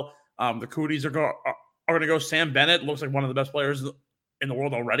as well. The Cooties are going to go. Sam Bennett looks like one of the best players in the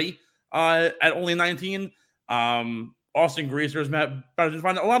world already at only 19. Austin Greaser's met. A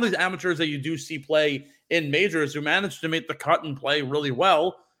lot of these amateurs that you do see play in majors who manage to make the cut and play really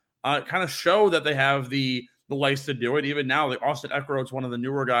well kind of show that they have the legs to do it. Even now, like Austin Eckroat's one of the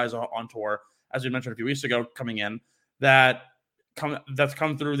newer guys on tour, as we mentioned a few weeks ago, coming in that's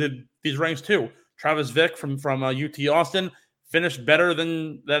come through these ranks too. Travis Vick from UT Austin finished better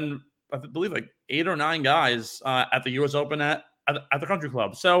than I believe like 8 or 9 guys at the U.S. Open at the Country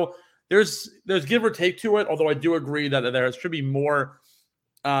Club. So there's give or take to it, although I do agree that there should be more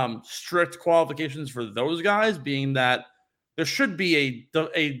strict qualifications for those guys, being that there should be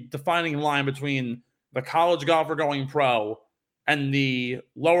a defining line between the college golfer going pro and the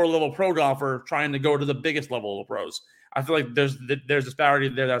lower level pro golfer trying to go to the biggest level of pros. I feel like there's disparity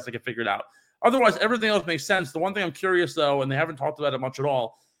there that has to get figured out. Otherwise, everything else makes sense. The one thing I'm curious, though, and they haven't talked about it much at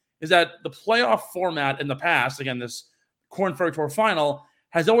all, is that the playoff format in the past, again, this Korn Ferry Tour final,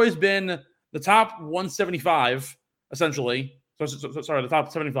 has always been the top 175, essentially. The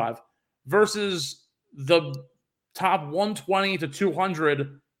top 75 versus the top 120 to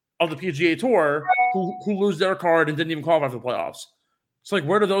 200 of the PGA Tour who lose their card and didn't even qualify for the playoffs. So, like,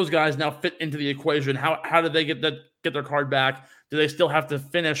 where do those guys now fit into the equation? How do they get their card back? Do they still have to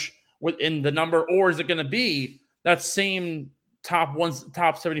finish within the number, or is it going to be that same top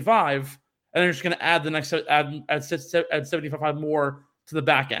 75, and they're just going to add the next add 75 more to the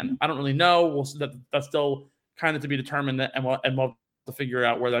back end? I don't really know. That's still kind of to be determined, and we'll have to figure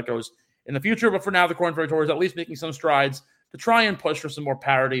out where that goes in the future. But for now, the Korn Ferry Tour is at least making some strides to try and push for some more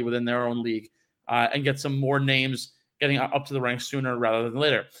parity within their own league and get some more names getting up to the ranks sooner rather than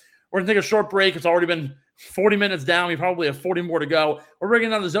later. We're going to take a short break. It's already been 40 minutes down. We probably have 40 more to go. We're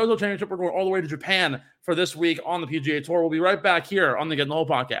bringing down the Zozo Championship. We're going all the way to Japan for this week on the PGA Tour. We'll be right back here on the Get in the Hole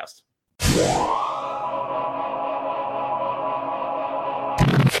podcast.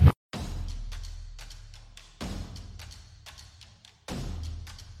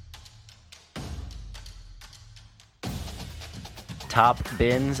 Top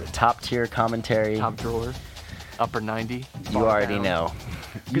bins, top tier commentary. Top drawer, upper 90. You already down. know.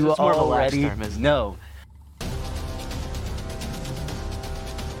 You already know.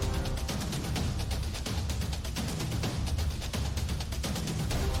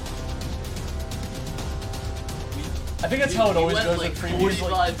 I think that's how it always goes. Like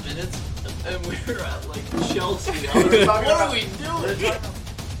 45 minutes, and we were at like Chelsea. I was like, what are we doing?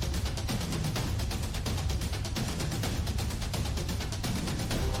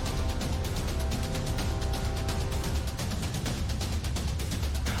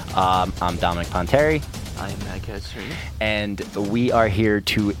 I'm Dominic Ponteri. I'm Matt Ketzer. And we are here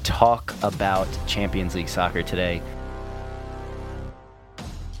to talk about Champions League soccer today.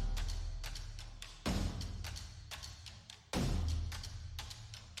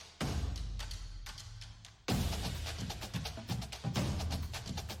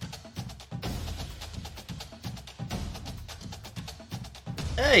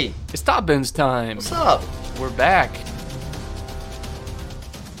 Hey, it's Top Bins time. What's up? We're back.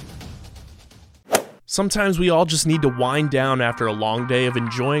 Sometimes we all just need to wind down after a long day of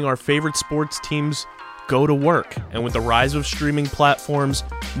enjoying our favorite sports teams go to work. And with the rise of streaming platforms,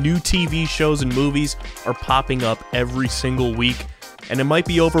 new TV shows and movies are popping up every single week, and it might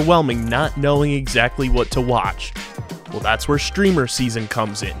be overwhelming not knowing exactly what to watch. Well, that's where Streamer Season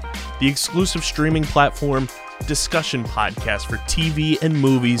comes in, the exclusive streaming platform discussion podcast for TV and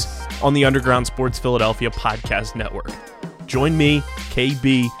movies on the Underground Sports Philadelphia podcast network. Join me,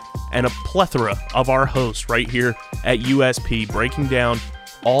 KB, and a plethora of our hosts right here at USP, breaking down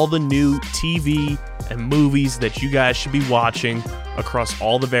all the new TV and movies that you guys should be watching across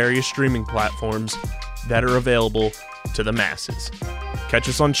all the various streaming platforms that are available to the masses. Catch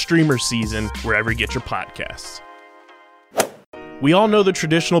us on Streamer Season wherever you get your podcasts. We all know the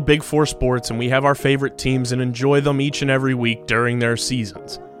traditional Big Four sports, and we have our favorite teams and enjoy them each and every week during their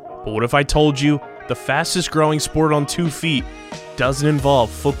seasons. But what if I told you the fastest growing sport on 2 feet doesn't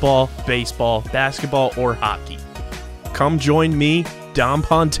involve football, baseball, basketball, or hockey? Come join me, Dom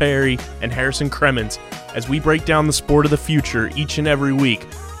Ponteri, and Harrison Kremens as we break down the sport of the future each and every week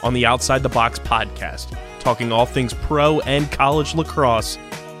on the Outside the Box podcast, talking all things pro and college lacrosse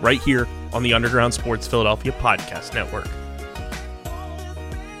right here on the Underground Sports Philadelphia Podcast Network.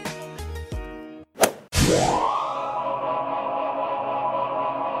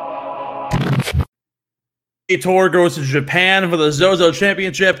 Tour goes to Japan for the Zozo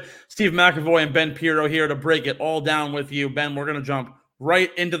Championship. Steve McAvoy and Ben Pirro here to break it all down with you. Ben, we're going to jump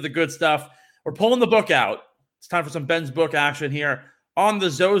right into the good stuff. We're pulling the book out. It's time for some Ben's book action here on the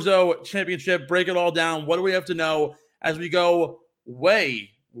Zozo Championship. Break it all down. What do we have to know as we go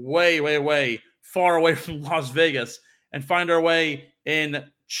way far away from Las Vegas and find our way in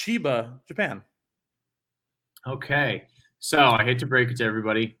Chiba, Japan? Okay. So I hate to break it to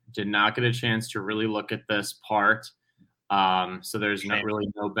everybody. Did not get a chance to really look at this part. So there's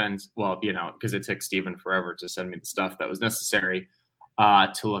no Ben's, well, because it took Steven forever to send me the stuff that was necessary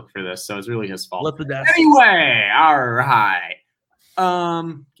to look for this. So it's really his fault. Anyway, all right.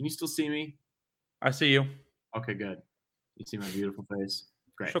 Can you still see me? I see you. Okay, good. You see my beautiful face?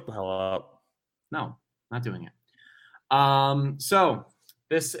 Great. Shut the hell up. No, not doing it. So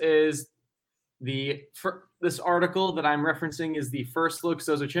this is this article that I'm referencing is the First Look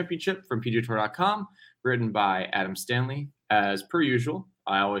Zozo Championship from PGAtour.com, written by Adam Stanley. As per usual,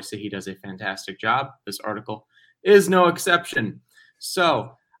 I always say he does a fantastic job. This article is no exception.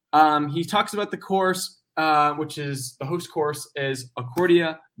 So he talks about the course, which is the host course is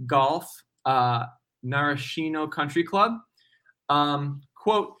Accordia Golf, Narashino Country Club.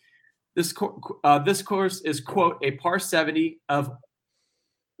 Quote, this course is, quote, a par 70 of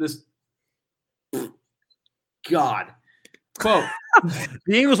this. God. Quote.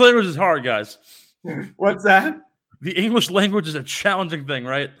 The English language is hard, guys. What's that? The English language is a challenging thing,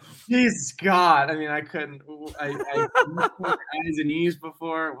 right? Jesus God. I mean, I couldn't. I eyes and knees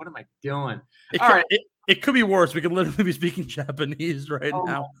before. What am I doing? It could be worse. We could literally be speaking Japanese right now. Oh,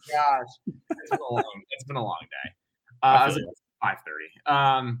 my gosh. It's been a long day. I was at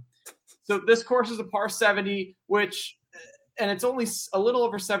 5:30. So this course is a par 70, and it's only a little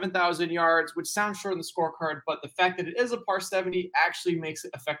over 7,000 yards, which sounds short on the scorecard, but the fact that it is a par 70 actually makes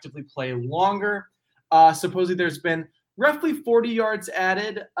it effectively play longer. Supposedly there's been roughly 40 yards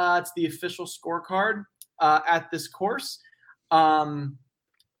added to the official scorecard at this course. And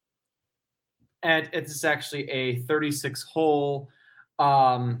it's actually a 36-hole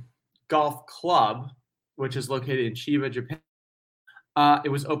golf club, which is located in Chiba, Japan. It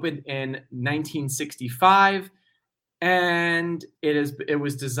was opened in 1965. And it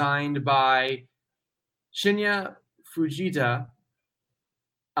was designed by Shinya Fujita.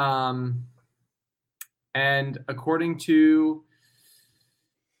 And according to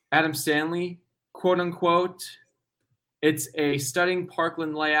Adam Stanley, quote unquote, it's a stunning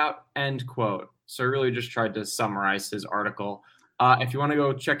parkland layout, end quote. So I really just tried to summarize his article. If you want to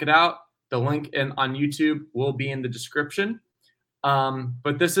go check it out, the link on YouTube will be in the description.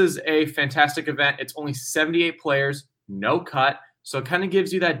 But this is a fantastic event. It's only 78 players. No cut. So it kind of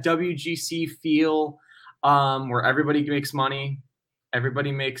gives you that WGC feel where everybody makes money.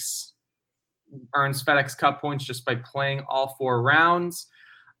 Everybody earns FedEx Cup points just by playing all 4 rounds.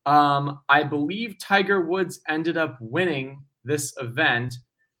 I believe Tiger Woods ended up winning this event,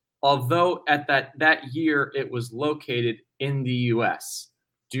 although at that year it was located in the U.S.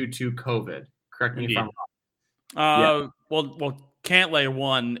 due to COVID. Correct me if I'm wrong. Well, Cantlay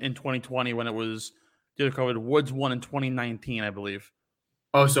won in 2020 when it was due to COVID. Woods won in 2019, I believe.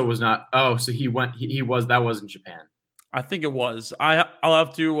 Oh, so it was not. Oh, so he went. He was. That was in Japan. I think it was. I'll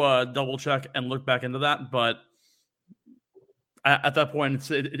have to double check and look back into that. But at that point,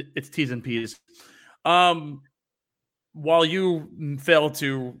 it's T's and P's. While you failed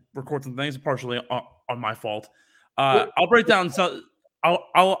to record some things, partially on my fault, I'll break down. So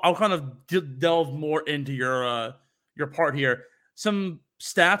I'll kind of delve more into your part here. Some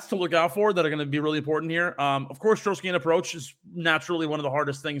stats to look out for that are going to be really important here. Of course, stroke gain approach is naturally one of the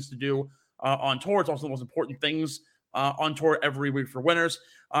hardest things to do on tour. It's also the most important things on tour every week for winners.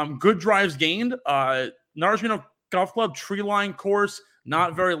 Good drives gained. Narashino Golf Club tree line course,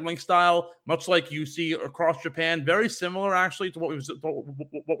 not very link style, much like you see across Japan. Very similar, actually, to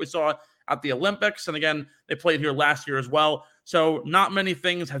what we saw at the Olympics. And again, they played here last year as well. So not many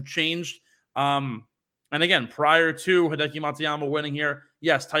things have changed. And again, prior to Hideki Matsuyama winning here,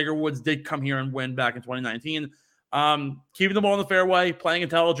 yes, Tiger Woods did come here and win back in 2019. Keeping the ball in the fairway, playing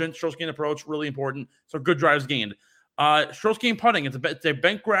intelligent, stroke gain approach, really important. So good drives gained. Stroke gain putting, it's a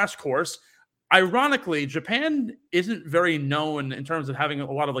bent grass course. Ironically, Japan isn't very known in terms of having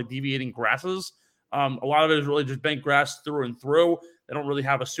a lot of like deviating grasses. A lot of it is really just bent grass through and through. They don't really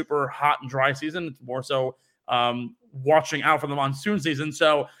have a super hot and dry season. It's more so watching out for the monsoon season.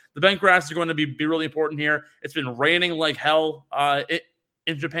 So the bent grass is going to be really important here. It's been raining like hell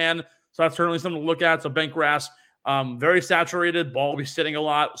in Japan, so that's certainly something to look at. So bent grass, very saturated. Ball will be sitting a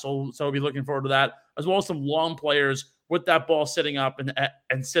lot, so we'll be looking forward to that, as well as some long players with that ball sitting up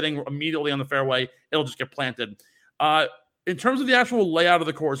and sitting immediately on the fairway. It'll just get planted. In terms of the actual layout of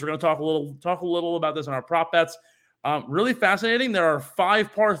the course, we're going to talk a little about this in our prop bets. Really fascinating. There are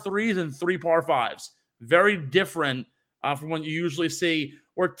 5 par 3s and 3 par 5s. Very different from what you usually see,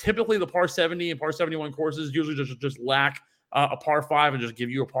 where typically the par 70 and par 71 courses usually just lack a par 5 and just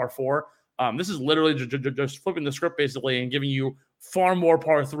give you a par 4. This is literally just flipping the script basically and giving you far more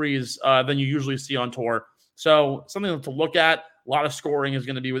par 3s than you usually see on tour. So something to look at. A lot of scoring is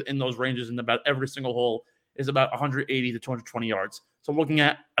going to be within those ranges, and about every single hole is about 180 to 220 yards. So looking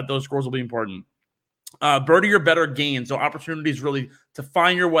at those scores will be important. Birdie or better gain. So opportunities really to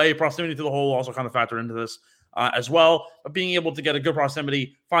find your way. Proximity to the hole also kind of factor into this as well. But being able to get a good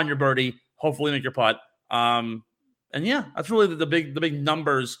proximity, find your birdie, hopefully make your putt. And yeah, that's really the big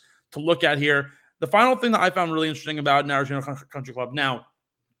numbers to look at here. The final thing that I found really interesting about Naruto Country Club now,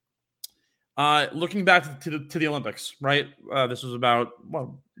 looking back to the Olympics, right? This was about,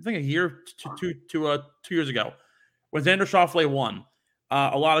 I think a year to 2 years ago when Xander Schauffele won.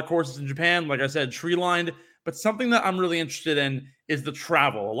 A lot of courses in Japan, like I said, tree-lined. But something that I'm really interested in is the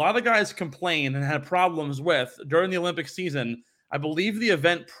travel. A lot of guys complained and had problems with during the Olympic season. I believe the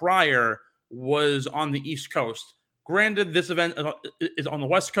event prior was on the East Coast. Granted, this event is on the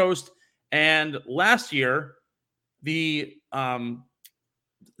West Coast. And last year, the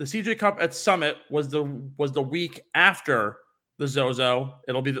CJ Cup at Summit was the week after the Zozo.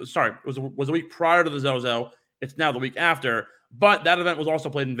 It was a week prior to the Zozo. It's now the week after. But that event was also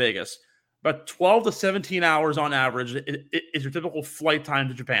played in Vegas. But 12 to 17 hours on average is your typical flight time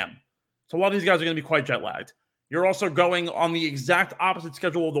to Japan. So a lot of these guys are going to be quite jet lagged. You're also going on the exact opposite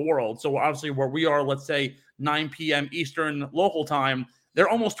schedule of the world. So obviously where we are, let's say 9 p.m. Eastern local time, they're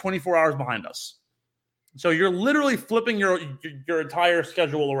almost 24 hours behind us. So you're literally flipping your entire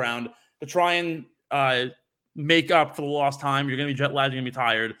schedule around to try and make up for the lost time. You're going to be jet lagged, you're going to be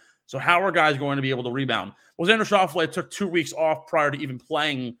tired. So how are guys going to be able to rebound? Well, Xander Schauffele took 2 weeks off prior to even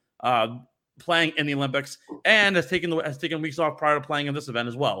playing in the Olympics, and has taken weeks off prior to playing in this event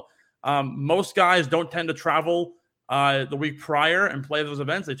as well. Most guys don't tend to travel the week prior and play those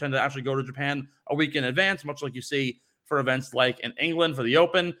events. They tend to actually go to Japan a week in advance, much like you see for events like in England for the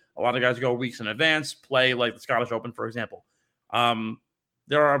Open. A lot of guys go weeks in advance, play like the Scottish Open, for example.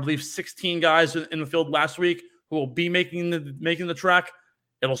 There are, I believe, 16 guys in the field last week who will be making the trek.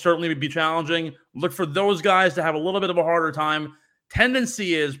 It'll certainly be challenging. Look for those guys to have a little bit of a harder time.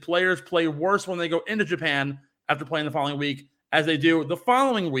 Tendency is players play worse when they go into Japan after playing the following week as they do the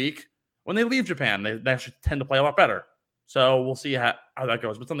following week when they leave Japan. They actually tend to play a lot better. So we'll see how that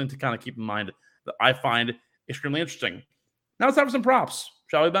goes. But something to kind of keep in mind that I find extremely interesting. Now let's have some props,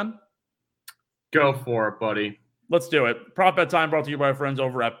 shall we, Ben? Go for it, buddy. Let's do it. Prop bet time brought to you by our friends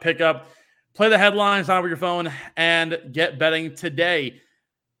over at Pickup. Play the headlines, sign up with your phone, and get betting today.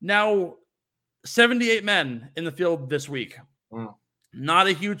 Now, 78 men in the field this week. Not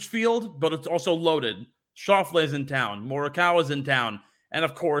a huge field, but it's also loaded. Schauffele's in town. Morikawa's in town. And,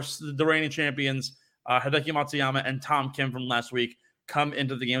 of course, the reigning champions, Hideki Matsuyama and Tom Kim from last week, come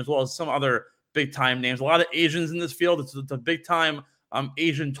into the game, as well as some other big-time names. A lot of Asians in this field. It's a big-time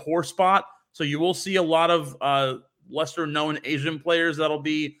Asian tour spot. So you will see a lot of lesser-known Asian players that'll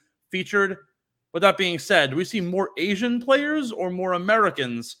be featured. With that being said, do we see more Asian players or more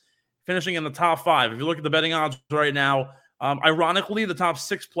Americans finishing in the top 5? If you look at the betting odds right now, ironically, the top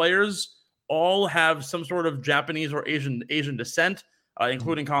 6 players all have some sort of Japanese or Asian descent,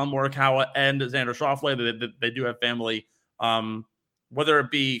 including Colin Morikawa and Xander Schauffele. They do have family, whether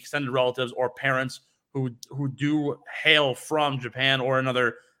it be extended relatives or parents who do hail from Japan or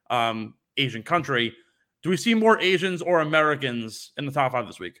another Asian country. Do we see more Asians or Americans in the top 5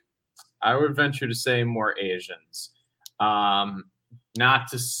 this week? I would venture to say more Asians. Not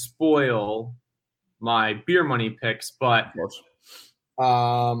to spoil my beer money picks, but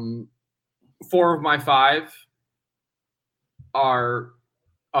 4 of my 5 are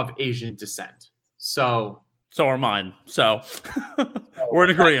of Asian descent. So are mine. So we're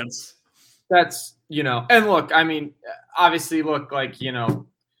in agreement. That's, and look, I mean, obviously, look, like,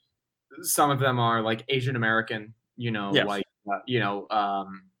 some of them are like Asian American, yes. like,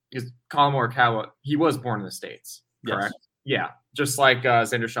 because Colin Morikawa, he was born in the States, correct? Yes. Yeah, just like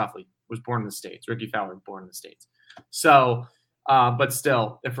Xander Schauffele was born in the States. Ricky Fowler was born in the States. So, but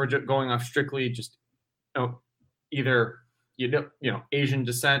still, if we're going off strictly just either, Asian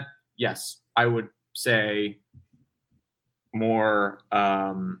descent, yes, I would say more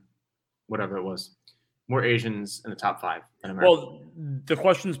whatever it was, more Asians in the top 5 than American. Well, the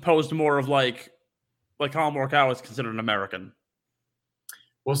question's posed more of like Colin Morikawa is considered an American.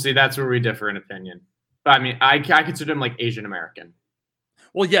 We'll see. That's where we differ in opinion. But I mean, I consider him like Asian American.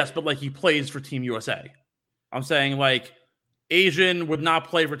 Well, yes, but like he plays for Team USA. I'm saying like Asian would not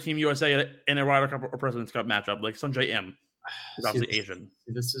play for Team USA in a Ryder Cup or President's Cup matchup. Like Sungjae Im is obviously Asian.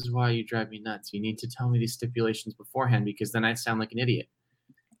 This is why you drive me nuts. You need to tell me these stipulations beforehand because then I sound like an idiot.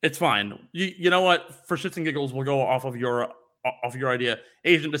 It's fine. You know what? For shits and giggles, we'll go off of your idea.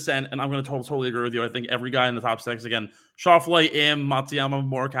 Asian descent, and I'm going to totally agree with you. I think every guy in the top 6, again, Schauffele, Im, Matsuyama,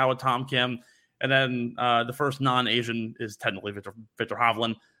 Morikawa, Tom Kim, and then the first non-Asian is technically Victor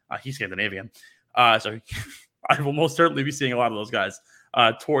Hovland. He's Scandinavian. So I will most certainly be seeing a lot of those guys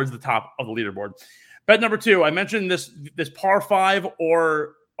towards the top of the leaderboard. Bet number 2, I mentioned this par 5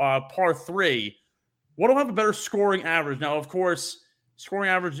 or par 3. What will have a better scoring average? Now, of course, scoring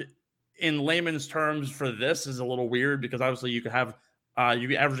average in layman's terms for this is a little weird because obviously you could have you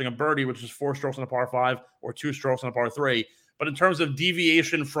be averaging a birdie, which is 4 strokes on a par 5 or 2 strokes on a par 3. But in terms of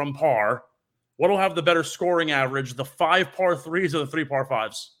deviation from par, what will have the better scoring average, the 5 par 3s or the 3 par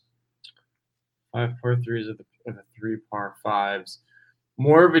 5s? 5 par 3s or the 3 par 5s.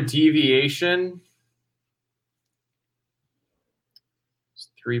 More of a deviation.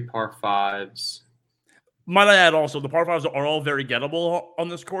 3 par 5s. Might I add also, the par 5s are all very gettable on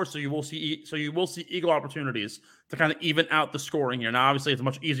this course, so you will see eagle opportunities to kind of even out the scoring here. Now, obviously, it's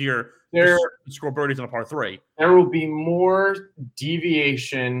much easier to score birdies on a par 3. There will be more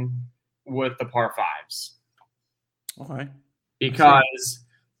deviation with the par 5s. Okay. Because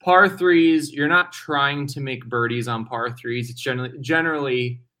par 3s, you're not trying to make birdies on par 3s. It's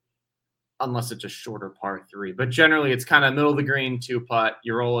generally, unless it's a shorter par 3, but generally it's kind of middle of the green 2-putt.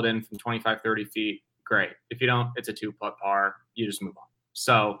 You roll it in from 25, 30 feet. Great. If you don't, it's a 2-putt par. You just move on.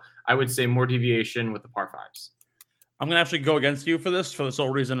 So I would say more deviation with the par 5s. I'm going to actually go against you for the sole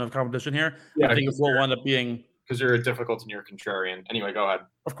reason of competition here. Yeah, I think it will end up being... Because you're a difficult and you're a contrarian. Anyway, go ahead.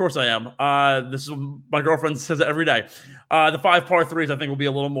 Of course I am. This is my girlfriend says it every day. The 5 par 3s I think will be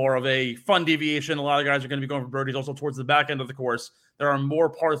a little more of a fun deviation. A lot of guys are going to be going for birdies also towards the back end of the course. There are more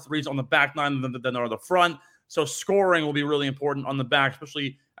par 3s on the back 9 than there are the front. So scoring will be really important on the back,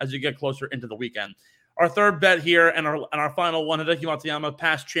 especially as you get closer into the weekend. Our third bet here and our final one, Hideki Matsuyama,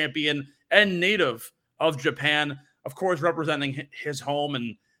 past champion and native of Japan, of course, representing his home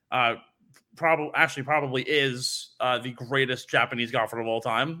and probably is the greatest Japanese golfer of all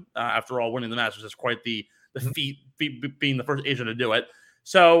time. After all, winning the Masters is quite the feat, being the first Asian to do it.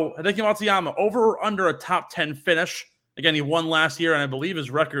 So Hideki Matsuyama, over or under a top 10 finish. Again, he won last year, and I believe his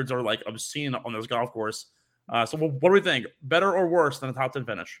records are like obscene on this golf course. So what do we think? Better or worse than a top 10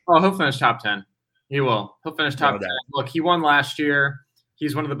 finish? Oh, he'll finish top 10. He will. He'll finish top 10. Look, he won last year.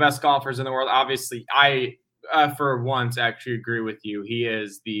 He's one of the best golfers in the world. Obviously, I, for once, actually agree with you. He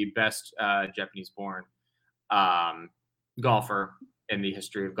is the best Japanese-born golfer in the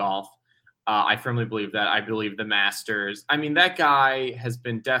history of golf. I firmly believe that. I believe the Masters. I mean, that guy has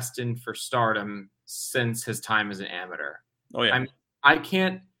been destined for stardom since his time as an amateur. Oh, yeah. I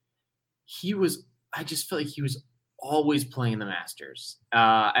just feel like he was always playing the Masters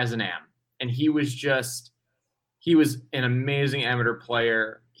as an am. And he was an amazing amateur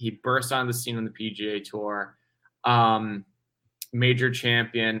player. He burst on the scene on the PGA Tour. Major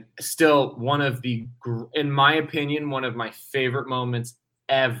champion. Still one of the, in my opinion, one of my favorite moments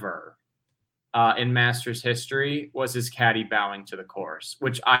ever in Masters history was his caddy bowing to the course,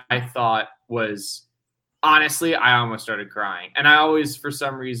 which I thought was, honestly, I almost started crying. And I always, for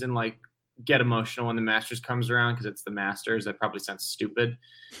some reason, like get emotional when the Masters comes around because it's the Masters. That probably sounds stupid,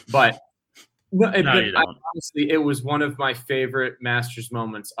 but honestly, it was one of my favorite Masters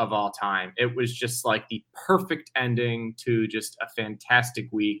moments of all time. It was just like the perfect ending to just a fantastic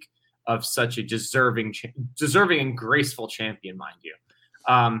week of such a deserving and graceful champion, mind you.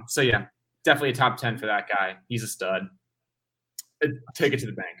 So yeah, definitely a top 10 for that guy. He's a stud. Take it to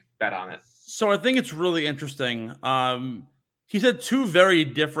the bank. Bet on it. So I think it's really interesting. He's had 2 very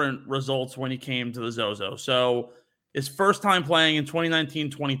different results when he came to the Zozo. So his first time playing in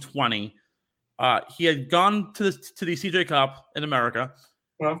 2019, 2020, he had gone to the CJ Cup in America,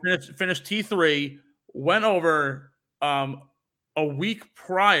 finished T3, went over a week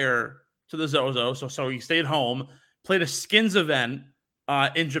prior to the Zozo. So he stayed home, played a skins event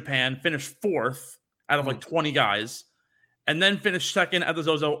in Japan, finished 4th out of like 20 guys, and then finished 2nd at the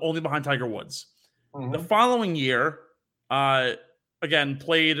Zozo, only behind Tiger Woods. The following year, again,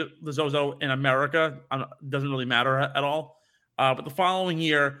 played the Zozo in America. Doesn't really matter at all. But the following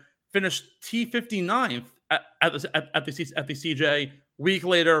year, finished T59th at the CJ. Week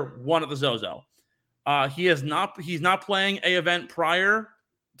later, won at the Zozo. He's not playing a event prior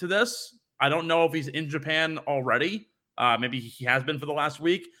to this. I don't know if he's in Japan already. Maybe he has been for the last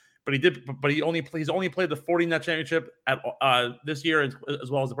week, but he's only played the 40-net championship at this year as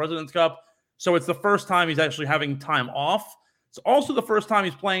well as the President's Cup. So it's the first time he's actually having time off. It's also the first time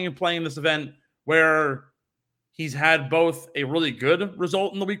he's playing this event where he's had both a really good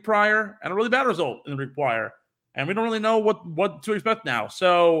result in the week prior and a really bad result in the week prior. And we don't really know what to expect now.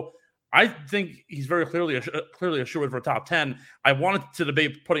 So I think he's very clearly a shoo-in for a top 10. I wanted to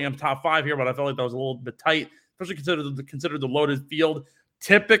debate putting him top 5 here, but I felt like that was a little bit tight, especially considered the loaded field.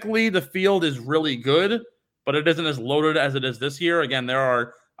 Typically, the field is really good, but it isn't as loaded as it is this year. Again, there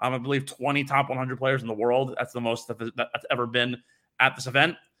are, I believe, 20 top 100 players in the world. That's the most that's ever been at this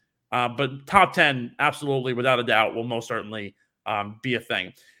event. But top 10, absolutely, without a doubt, will most certainly be a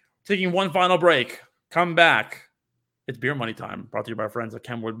thing. Taking one final break. Come back. It's beer money time, brought to you by our friends at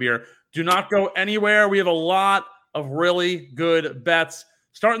Kenwood Beer. Do not go anywhere. We have a lot of really good bets.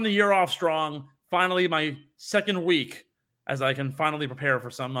 Starting the year off strong. Finally, my second week as I can finally prepare for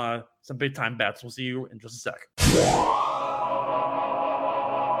some big-time bets. We'll see you in just a sec.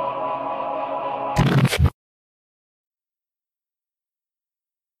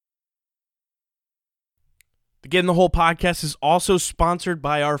 The Get in the Hole podcast is also sponsored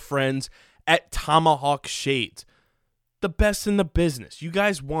by our friends at Tomahawk Shades, the best in the business. You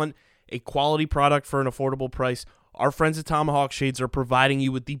guys want a quality product for an affordable price? Our friends at Tomahawk Shades are providing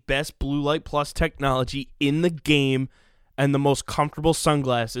you with the best Blue Light Plus technology in the game and the most comfortable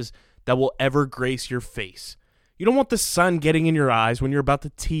sunglasses that will ever grace your face. You don't want the sun getting in your eyes when you're about to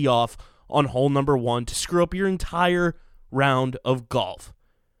tee off on hole number 1 to screw up your entire round of golf.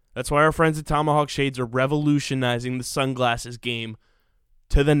 That's why our friends at Tomahawk Shades are revolutionizing the sunglasses game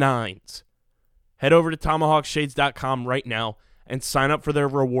to the nines. Head over to TomahawkShades.com right now and sign up for their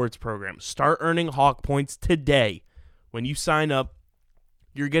rewards program. Start earning Hawk points today. When you sign up,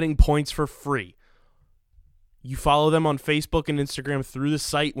 you're getting points for free. You follow them on Facebook and Instagram through the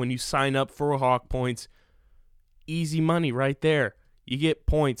site when you sign up for Hawk points. Easy money right there. You get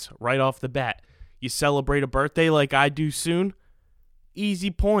points right off the bat. You celebrate a birthday like I do soon?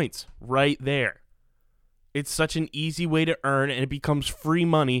 Easy points right there. It's such an easy way to earn, and it becomes free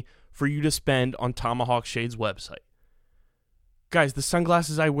money for you to spend on Tomahawk Shades' website. Guys, the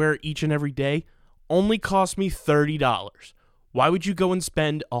sunglasses I wear each and every day only cost me $30. Why would you go and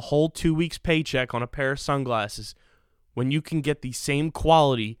spend a whole 2 weeks paycheck on a pair of sunglasses when you can get the same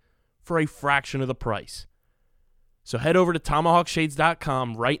quality for a fraction of the price? So head over to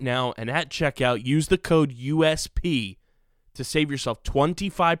TomahawkShades.com right now and at checkout, use the code USP to save yourself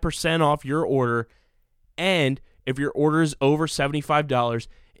 25% off your order. And if your order is over $75,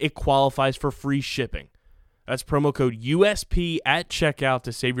 it qualifies for free shipping. That's promo code USP at checkout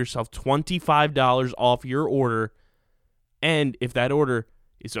to save yourself $25 off your order. And if that order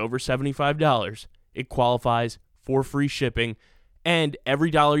is over $75, it qualifies for free shipping. And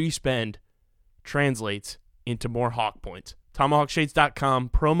every dollar you spend translates into more Hawk points. TomahawkShades.com,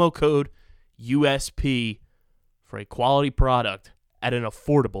 promo code USP for a quality product at an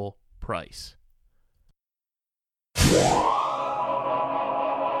affordable price.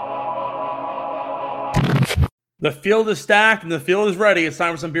 The field is stacked and the field is ready. It's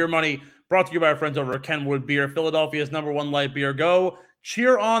time for some beer money, brought to you by our friends over at Kenwood Beer, Philadelphia's #1 light beer. Go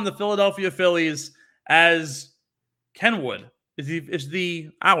cheer on the Philadelphia Phillies as Kenwood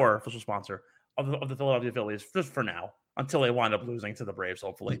is our official sponsor of the Philadelphia Phillies, just for now, until they wind up losing to the Braves,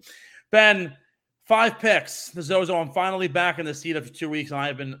 hopefully. Ben, 5 picks. The Zozo, I'm finally back in the seat after 2 weeks, and I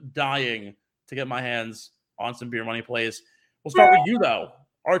have been dying to get my hands on some beer money plays. We'll start with you, though.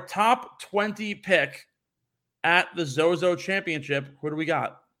 Our top 20 pick at the Zozo Championship. Who do we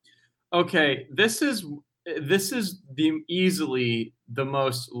got? Okay, this is easily the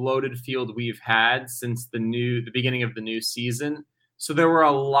most loaded field we've had since the beginning of the new season. So there were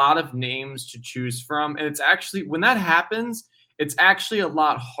a lot of names to choose from, and it's actually, when that happens, it's actually a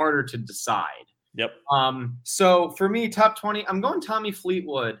lot harder to decide. Yep. So for me, top 20, I'm going Tommy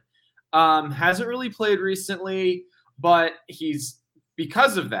Fleetwood. Hasn't really played recently, but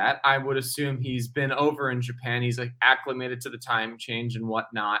because of that, I would assume he's been over in Japan. He's like acclimated to the time change and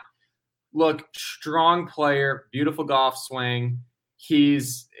whatnot. Look, strong player, beautiful golf swing.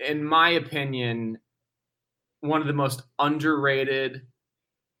 He's, in my opinion, one of the most underrated.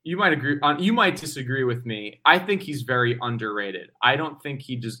 You might disagree with me. I think he's very underrated. I don't think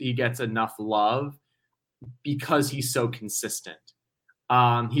he gets enough love because he's so consistent.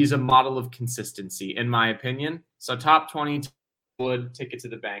 He's a model of consistency, in my opinion. So top 20, would take it to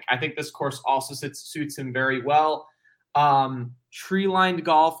the bank. I think this course also suits him very well. Tree-lined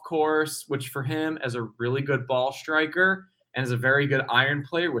golf course, which for him as a really good ball striker and as a very good iron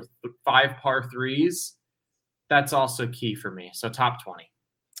player with 5 par 3s, that's also key for me. So top 20.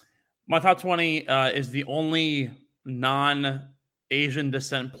 My top 20 is the only non-Asian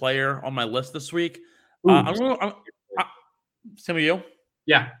descent player on my list this week. Some of you?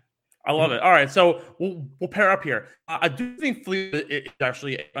 Yeah. I love it. All right, so we'll pair up here. I do think Fleetwood is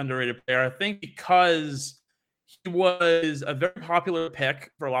actually an underrated player. I think because he was a very popular pick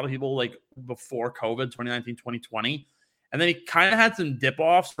for a lot of people like before COVID, 2019, 2020. And then he kind of had some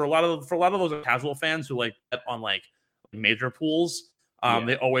dip-offs for a lot of those casual fans who like bet on like major pools.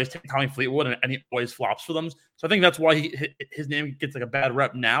 They always take Tommy Fleetwood and he always flops for them. So I think that's why his name gets like a bad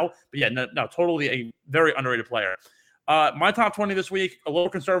rep now. But yeah, no, totally a very underrated player. My top 20 this week, a little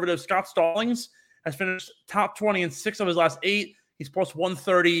conservative. Scott Stallings has finished top 20 in 6 of his last 8. He's plus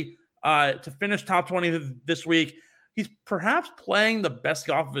 130 to finish top 20 this week. He's perhaps playing the best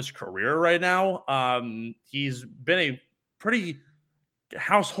golf of his career right now. He's been a pretty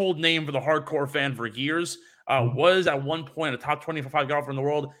household name for the hardcore fan for years. Was at one point a top 25 golfer in the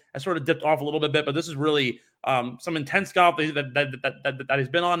world. Has sort of dipped off a little bit, but this is really some intense golf that he's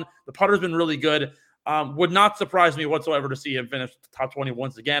been on. The putter's been really good. Would not surprise me whatsoever to see him finish top 20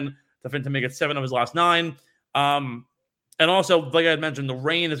 once again, to make it 7 of his last 9. And also, like I had mentioned, the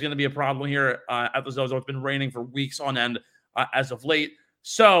rain is going to be a problem here at the Zozo. It's been raining for weeks on end as of late.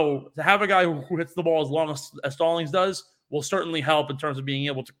 So to have a guy who hits the ball as long as Stallings does will certainly help in terms of being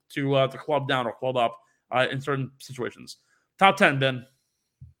able to club down or club up in certain situations. Top 10, Ben.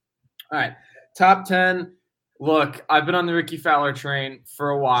 All right. Top 10. Look, I've been on the Ricky Fowler train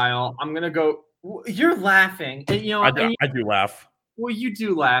for a while. I'm going to go. You're laughing. And, I do laugh. Well, you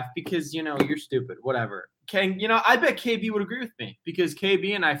do laugh because, you're stupid. Whatever. I bet KB would agree with me because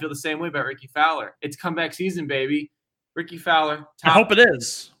KB and I feel the same way about Ricky Fowler. It's comeback season, baby. Ricky Fowler. I hope it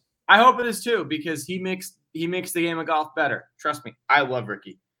is. I hope it is too because he makes the game of golf better. Trust me. I love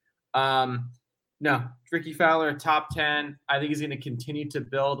Ricky. No, Ricky Fowler, top 10. I think he's going to continue to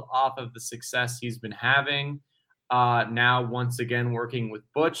build off of the success he's been having. Now, once again, working with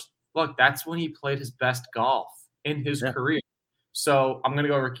Butch. Look, that's when he played his best golf in his career. So I'm going to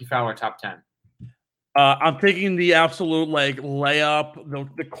go Ricky Fowler, top 10. I'm taking the absolute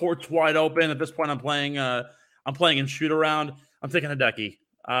layup. The court's wide open. At this point, I'm playing in shoot around. I'm taking Hideki.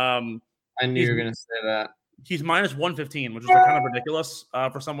 I knew you were going to say that. He's minus 115, which is kind of ridiculous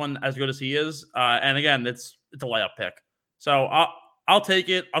for someone as good as he is. And again, it's a layup pick. So I'll take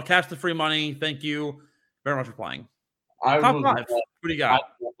it. I'll cash the free money. Thank you very much for playing. Top 5. What do you got?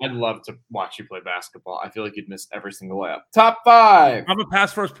 I'd love to watch you play basketball. I feel like you'd miss every single layup. Top 5. I'm a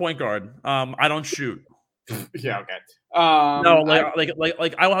pass first point guard. I don't shoot. Yeah, okay. No,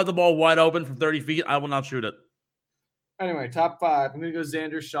 I will have the ball wide open from 30 feet. I will not shoot it. Anyway, top 5. I'm going to go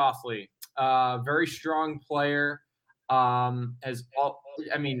Xander Schauffele. Very strong player.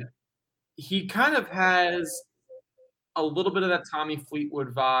 He kind of has a little bit of that Tommy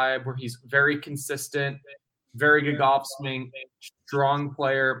Fleetwood vibe where he's very consistent, very good golf swing, strong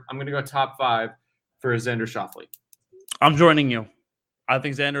player. I'm going to go top 5 for Xander Schauffele. I'm joining you. I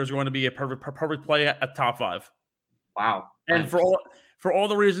think Xander is going to be a perfect play at top 5. Wow. And for all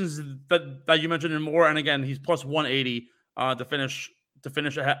the reasons that you mentioned and more, and again, he's plus 180 to finish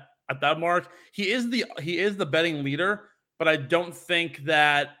at that mark. He is the betting leader, but I don't think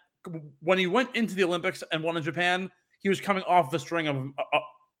that when he went into the Olympics and won in Japan, he was coming off the string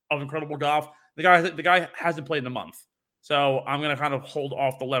of incredible golf. The guy hasn't played in a month, so I'm going to kind of hold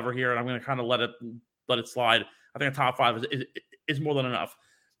off the lever here, and I'm going to kind of let it slide. I think a top 5 is more than enough.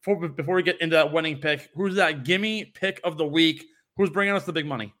 Before we get into that winning pick, who's that gimme pick of the week? Who's bringing us the big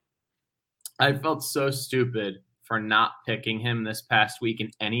money? I felt so stupid for not picking him this past week in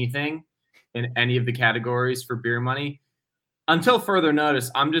anything, in any of the categories for beer money. Until further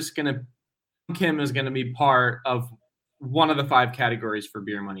notice, I'm just going to think him is going to be part of one of the 5 categories for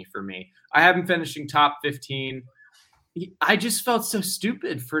beer money for me. I have him finishing top 15. I just felt so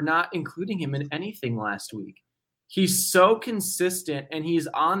stupid for not including him in anything last week. He's so consistent, and he's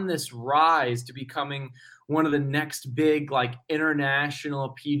on this rise to becoming one of the next big,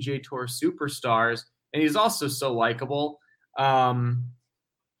 international PGA Tour superstars. And he's also so likable.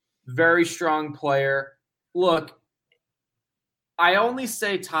 Very strong player. Look, I only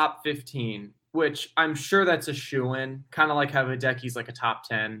say top 15, which I'm sure that's a shoo-in, kind of like how Hideki's like a top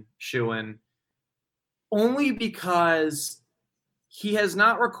 10 shoo-in, only because he has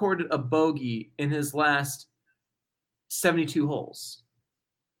not recorded a bogey in his last 72 holes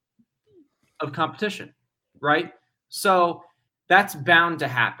of competition, right? So That's bound to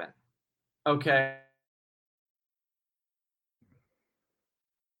happen. Okay.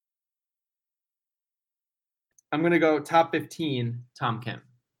 I'm going to go top 15, Tom Kim.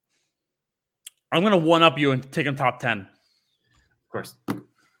 I'm going to one-up you and take him top 10. Of course.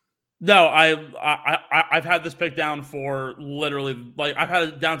 No, I've had this pick down for literally, like, I've had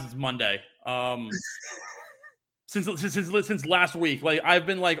it down since Monday. Since last week. Like, I've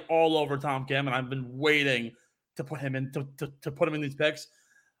been, like, all over Tom Kim, and I've been waiting to put him in to put him in these picks.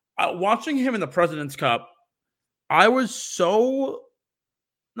 Watching him in the President's Cup, I was so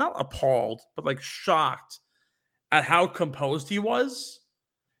not appalled, but like shocked at how composed he was,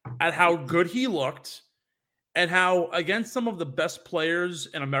 at how good he looked, and how against some of the best players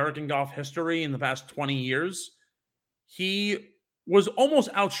in American golf history in the past 20 years, he was almost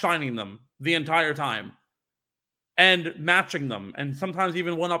outshining them the entire time and matching them and sometimes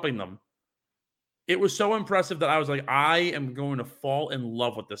even one-upping them. It was so impressive that I was like, I am going to fall in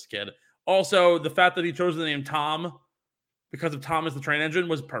love with this kid. Also, the fact that he chose the name Tom because of Tom is the train engine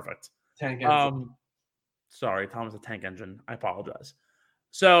was perfect. Tank engine. Sorry, Tom is the tank engine. I apologize.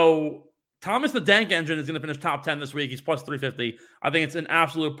 So Thomas the Dank Engine is going to finish top 10 this week. He's plus 350. I think it's an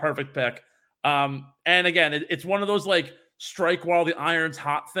absolute perfect pick. And again, it's one of those like strike while the iron's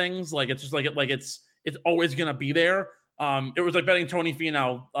hot things. Like it's just like it's always going to be there. It was like betting Tony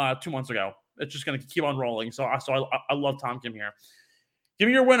Finau 2 months ago. It's just going to keep on rolling. So I love Tom Kim here. Give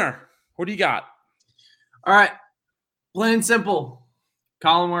me your winner. What do you got? All right, plain and simple.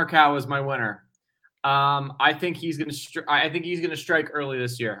 Colin Morikawa is my winner. I think he's going to strike early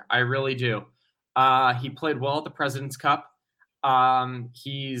this year. I really do. He played well at the President's Cup.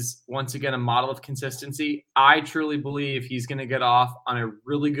 He's once again a model of consistency. I truly believe he's going to get off on a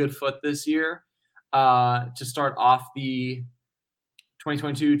really good foot this year to start off the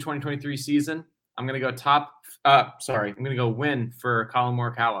 2022-2023 season. I'm going to go I'm going to go win for Colin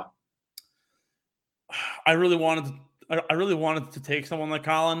Morikawa. I really wanted to take someone like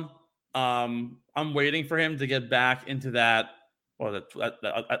Colin. I'm waiting for him to get back into that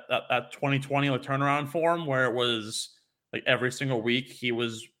 2020 like turnaround form where it was like every single week he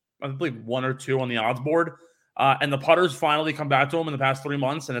was, I believe, 1 or 2 on the odds board. And the putters finally come back to him in the past 3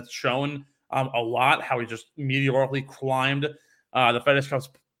 months, and it's shown a lot how he just meteorically climbed the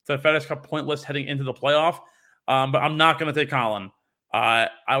FedEx Cup point list heading into the playoff. But I'm not going to take Colin.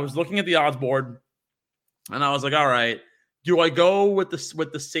 I was looking at the odds board, and I was like, all right, do I go with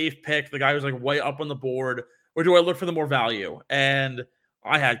the safe pick, the guy who's like way up on the board, or do I look for the more value? And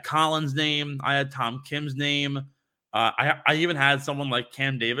I had Colin's name. I had Tom Kim's name. I even had someone like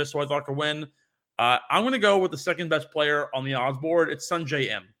Cam Davis, who I thought could win. I'm going to go with the second best player on the odds board. It's Sungjae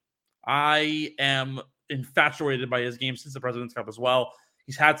Im. I am infatuated by his game since the President's Cup as well.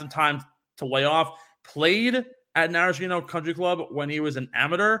 He's had some time to lay off. Played at Narashino Country Club when he was an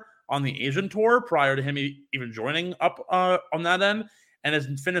amateur on the Asian Tour prior to him even joining up on that end, and has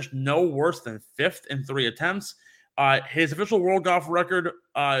finished no worse than 5th in 3 attempts. His official world golf record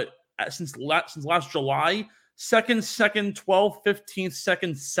since last July, 2nd, 12th, 15th,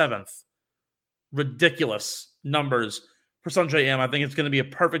 2nd, 7th. Ridiculous numbers for Sungjae Im. I think it's going to be a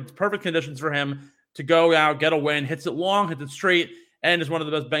perfect conditions for him to go out, get a win, hits it long, hits it straight, and is one of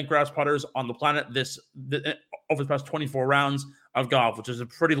the best bent grass putters on the planet over the past 24 rounds of golf, which is a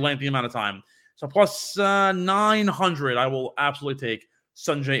pretty lengthy amount of time. So plus 900, I will absolutely take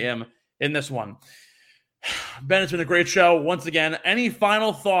Sungjae Im in this one. Ben, it's been a great show. Once again, any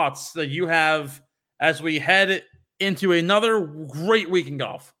final thoughts that you have as we head into another great week in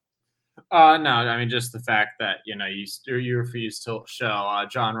golf? No, I mean, just the fact that, you refuse to show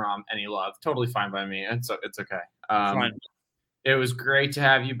John Rahm any love. Totally fine by me. It's okay. Fine. It was great to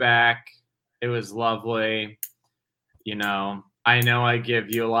have you back. It was lovely. I know I give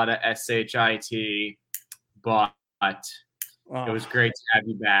you a lot of SHIT, but it was great to have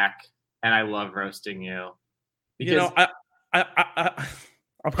you back, and I love roasting you. Because, I'm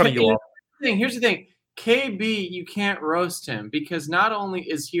cutting you off. Here's the thing. KB, you can't roast him because not only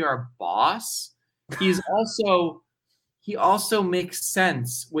is he our boss, he also makes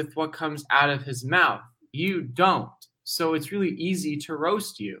sense with what comes out of his mouth. You don't. So it's really easy to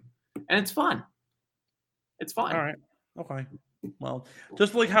roast you. And it's fun. It's fun. All right. Okay. Well,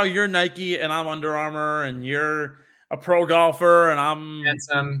 just like how you're Nike and I'm Under Armour and you're a pro golfer and I'm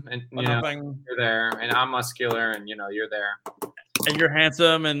handsome and you're there, and I'm muscular and you're there. And you're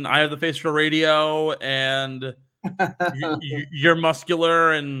handsome and I have the face for radio and you're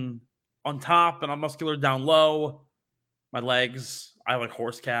muscular and on top and I'm muscular down low. My legs, I have like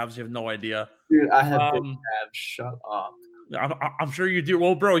horse calves. You have no idea. Dude, I have big calves. Shut up. I'm sure you do.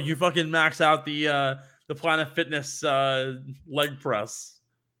 Well, bro, you fucking max out the the Planet Fitness leg press.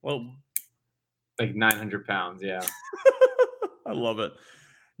 Well, like 900 pounds. Yeah. I love it.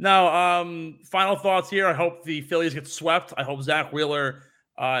 Now, final thoughts here. I hope the Phillies get swept. I hope Zach Wheeler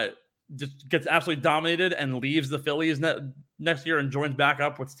just gets absolutely dominated and leaves the Phillies next year and joins back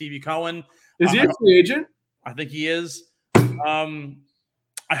up with Stevie Cohen. Is he a free agent? I think he is. I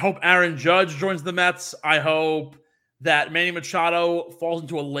hope Aaron Judge joins the Mets. I hope that Manny Machado falls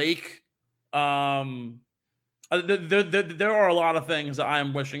into a lake. There are a lot of things that I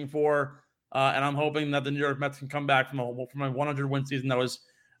am wishing for, and I'm hoping that the New York Mets can come back from a 100-win season that was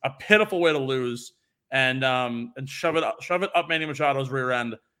a pitiful way to lose, and shove it up Manny Machado's rear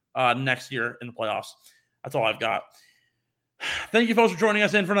end next year in the playoffs. That's all I've got. Thank you, folks, for joining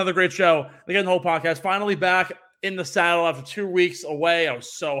us in for another great show. Again, the whole podcast finally back in the saddle after 2 weeks away. I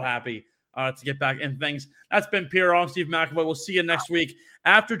was so happy to get back in things. That's been Piero. I'm Steve McAvoy. We'll see you next week.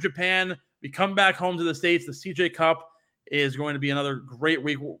 After Japan, we come back home to the States. The CJ Cup is going to be another great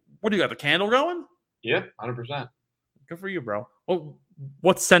week. What do you got, the candle going? Yeah, 100%. Good for you, bro. Well,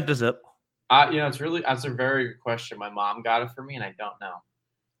 what scent is it? That's a very good question. My mom got it for me, and I don't know.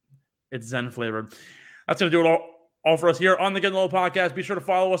 It's Zen flavored. That's going to do it all for us here on the Get in the Hole podcast. Be sure to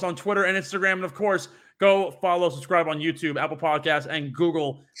follow us on Twitter and Instagram. And, of course, go follow, subscribe on YouTube, Apple Podcasts, and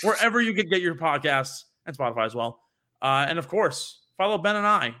Google, wherever you can get your podcasts, and Spotify as well. And, of course, follow Ben and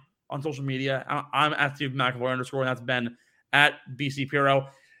I on social media. I'm at Steve McAvoy _, and that's Ben at BC Piero.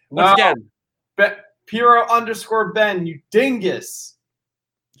 Once again, Piero _Ben, you dingus.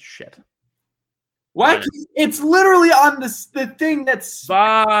 Shit. What? It's literally on the thing that's...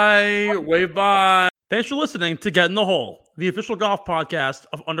 Bye. Wave bye. Thanks for listening to Get in the Hole, the official golf podcast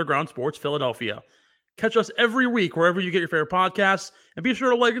of Underground Sports Philadelphia. Catch us every week wherever you get your favorite podcasts, and be sure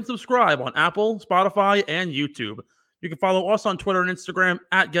to like and subscribe on Apple, Spotify, and YouTube. You can follow us on Twitter and Instagram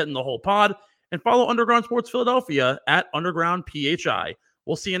at Get in the Hole Pod, and follow Underground Sports Philadelphia at Underground PHI.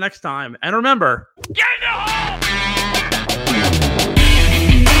 We'll see you next time. And remember, get in the hole!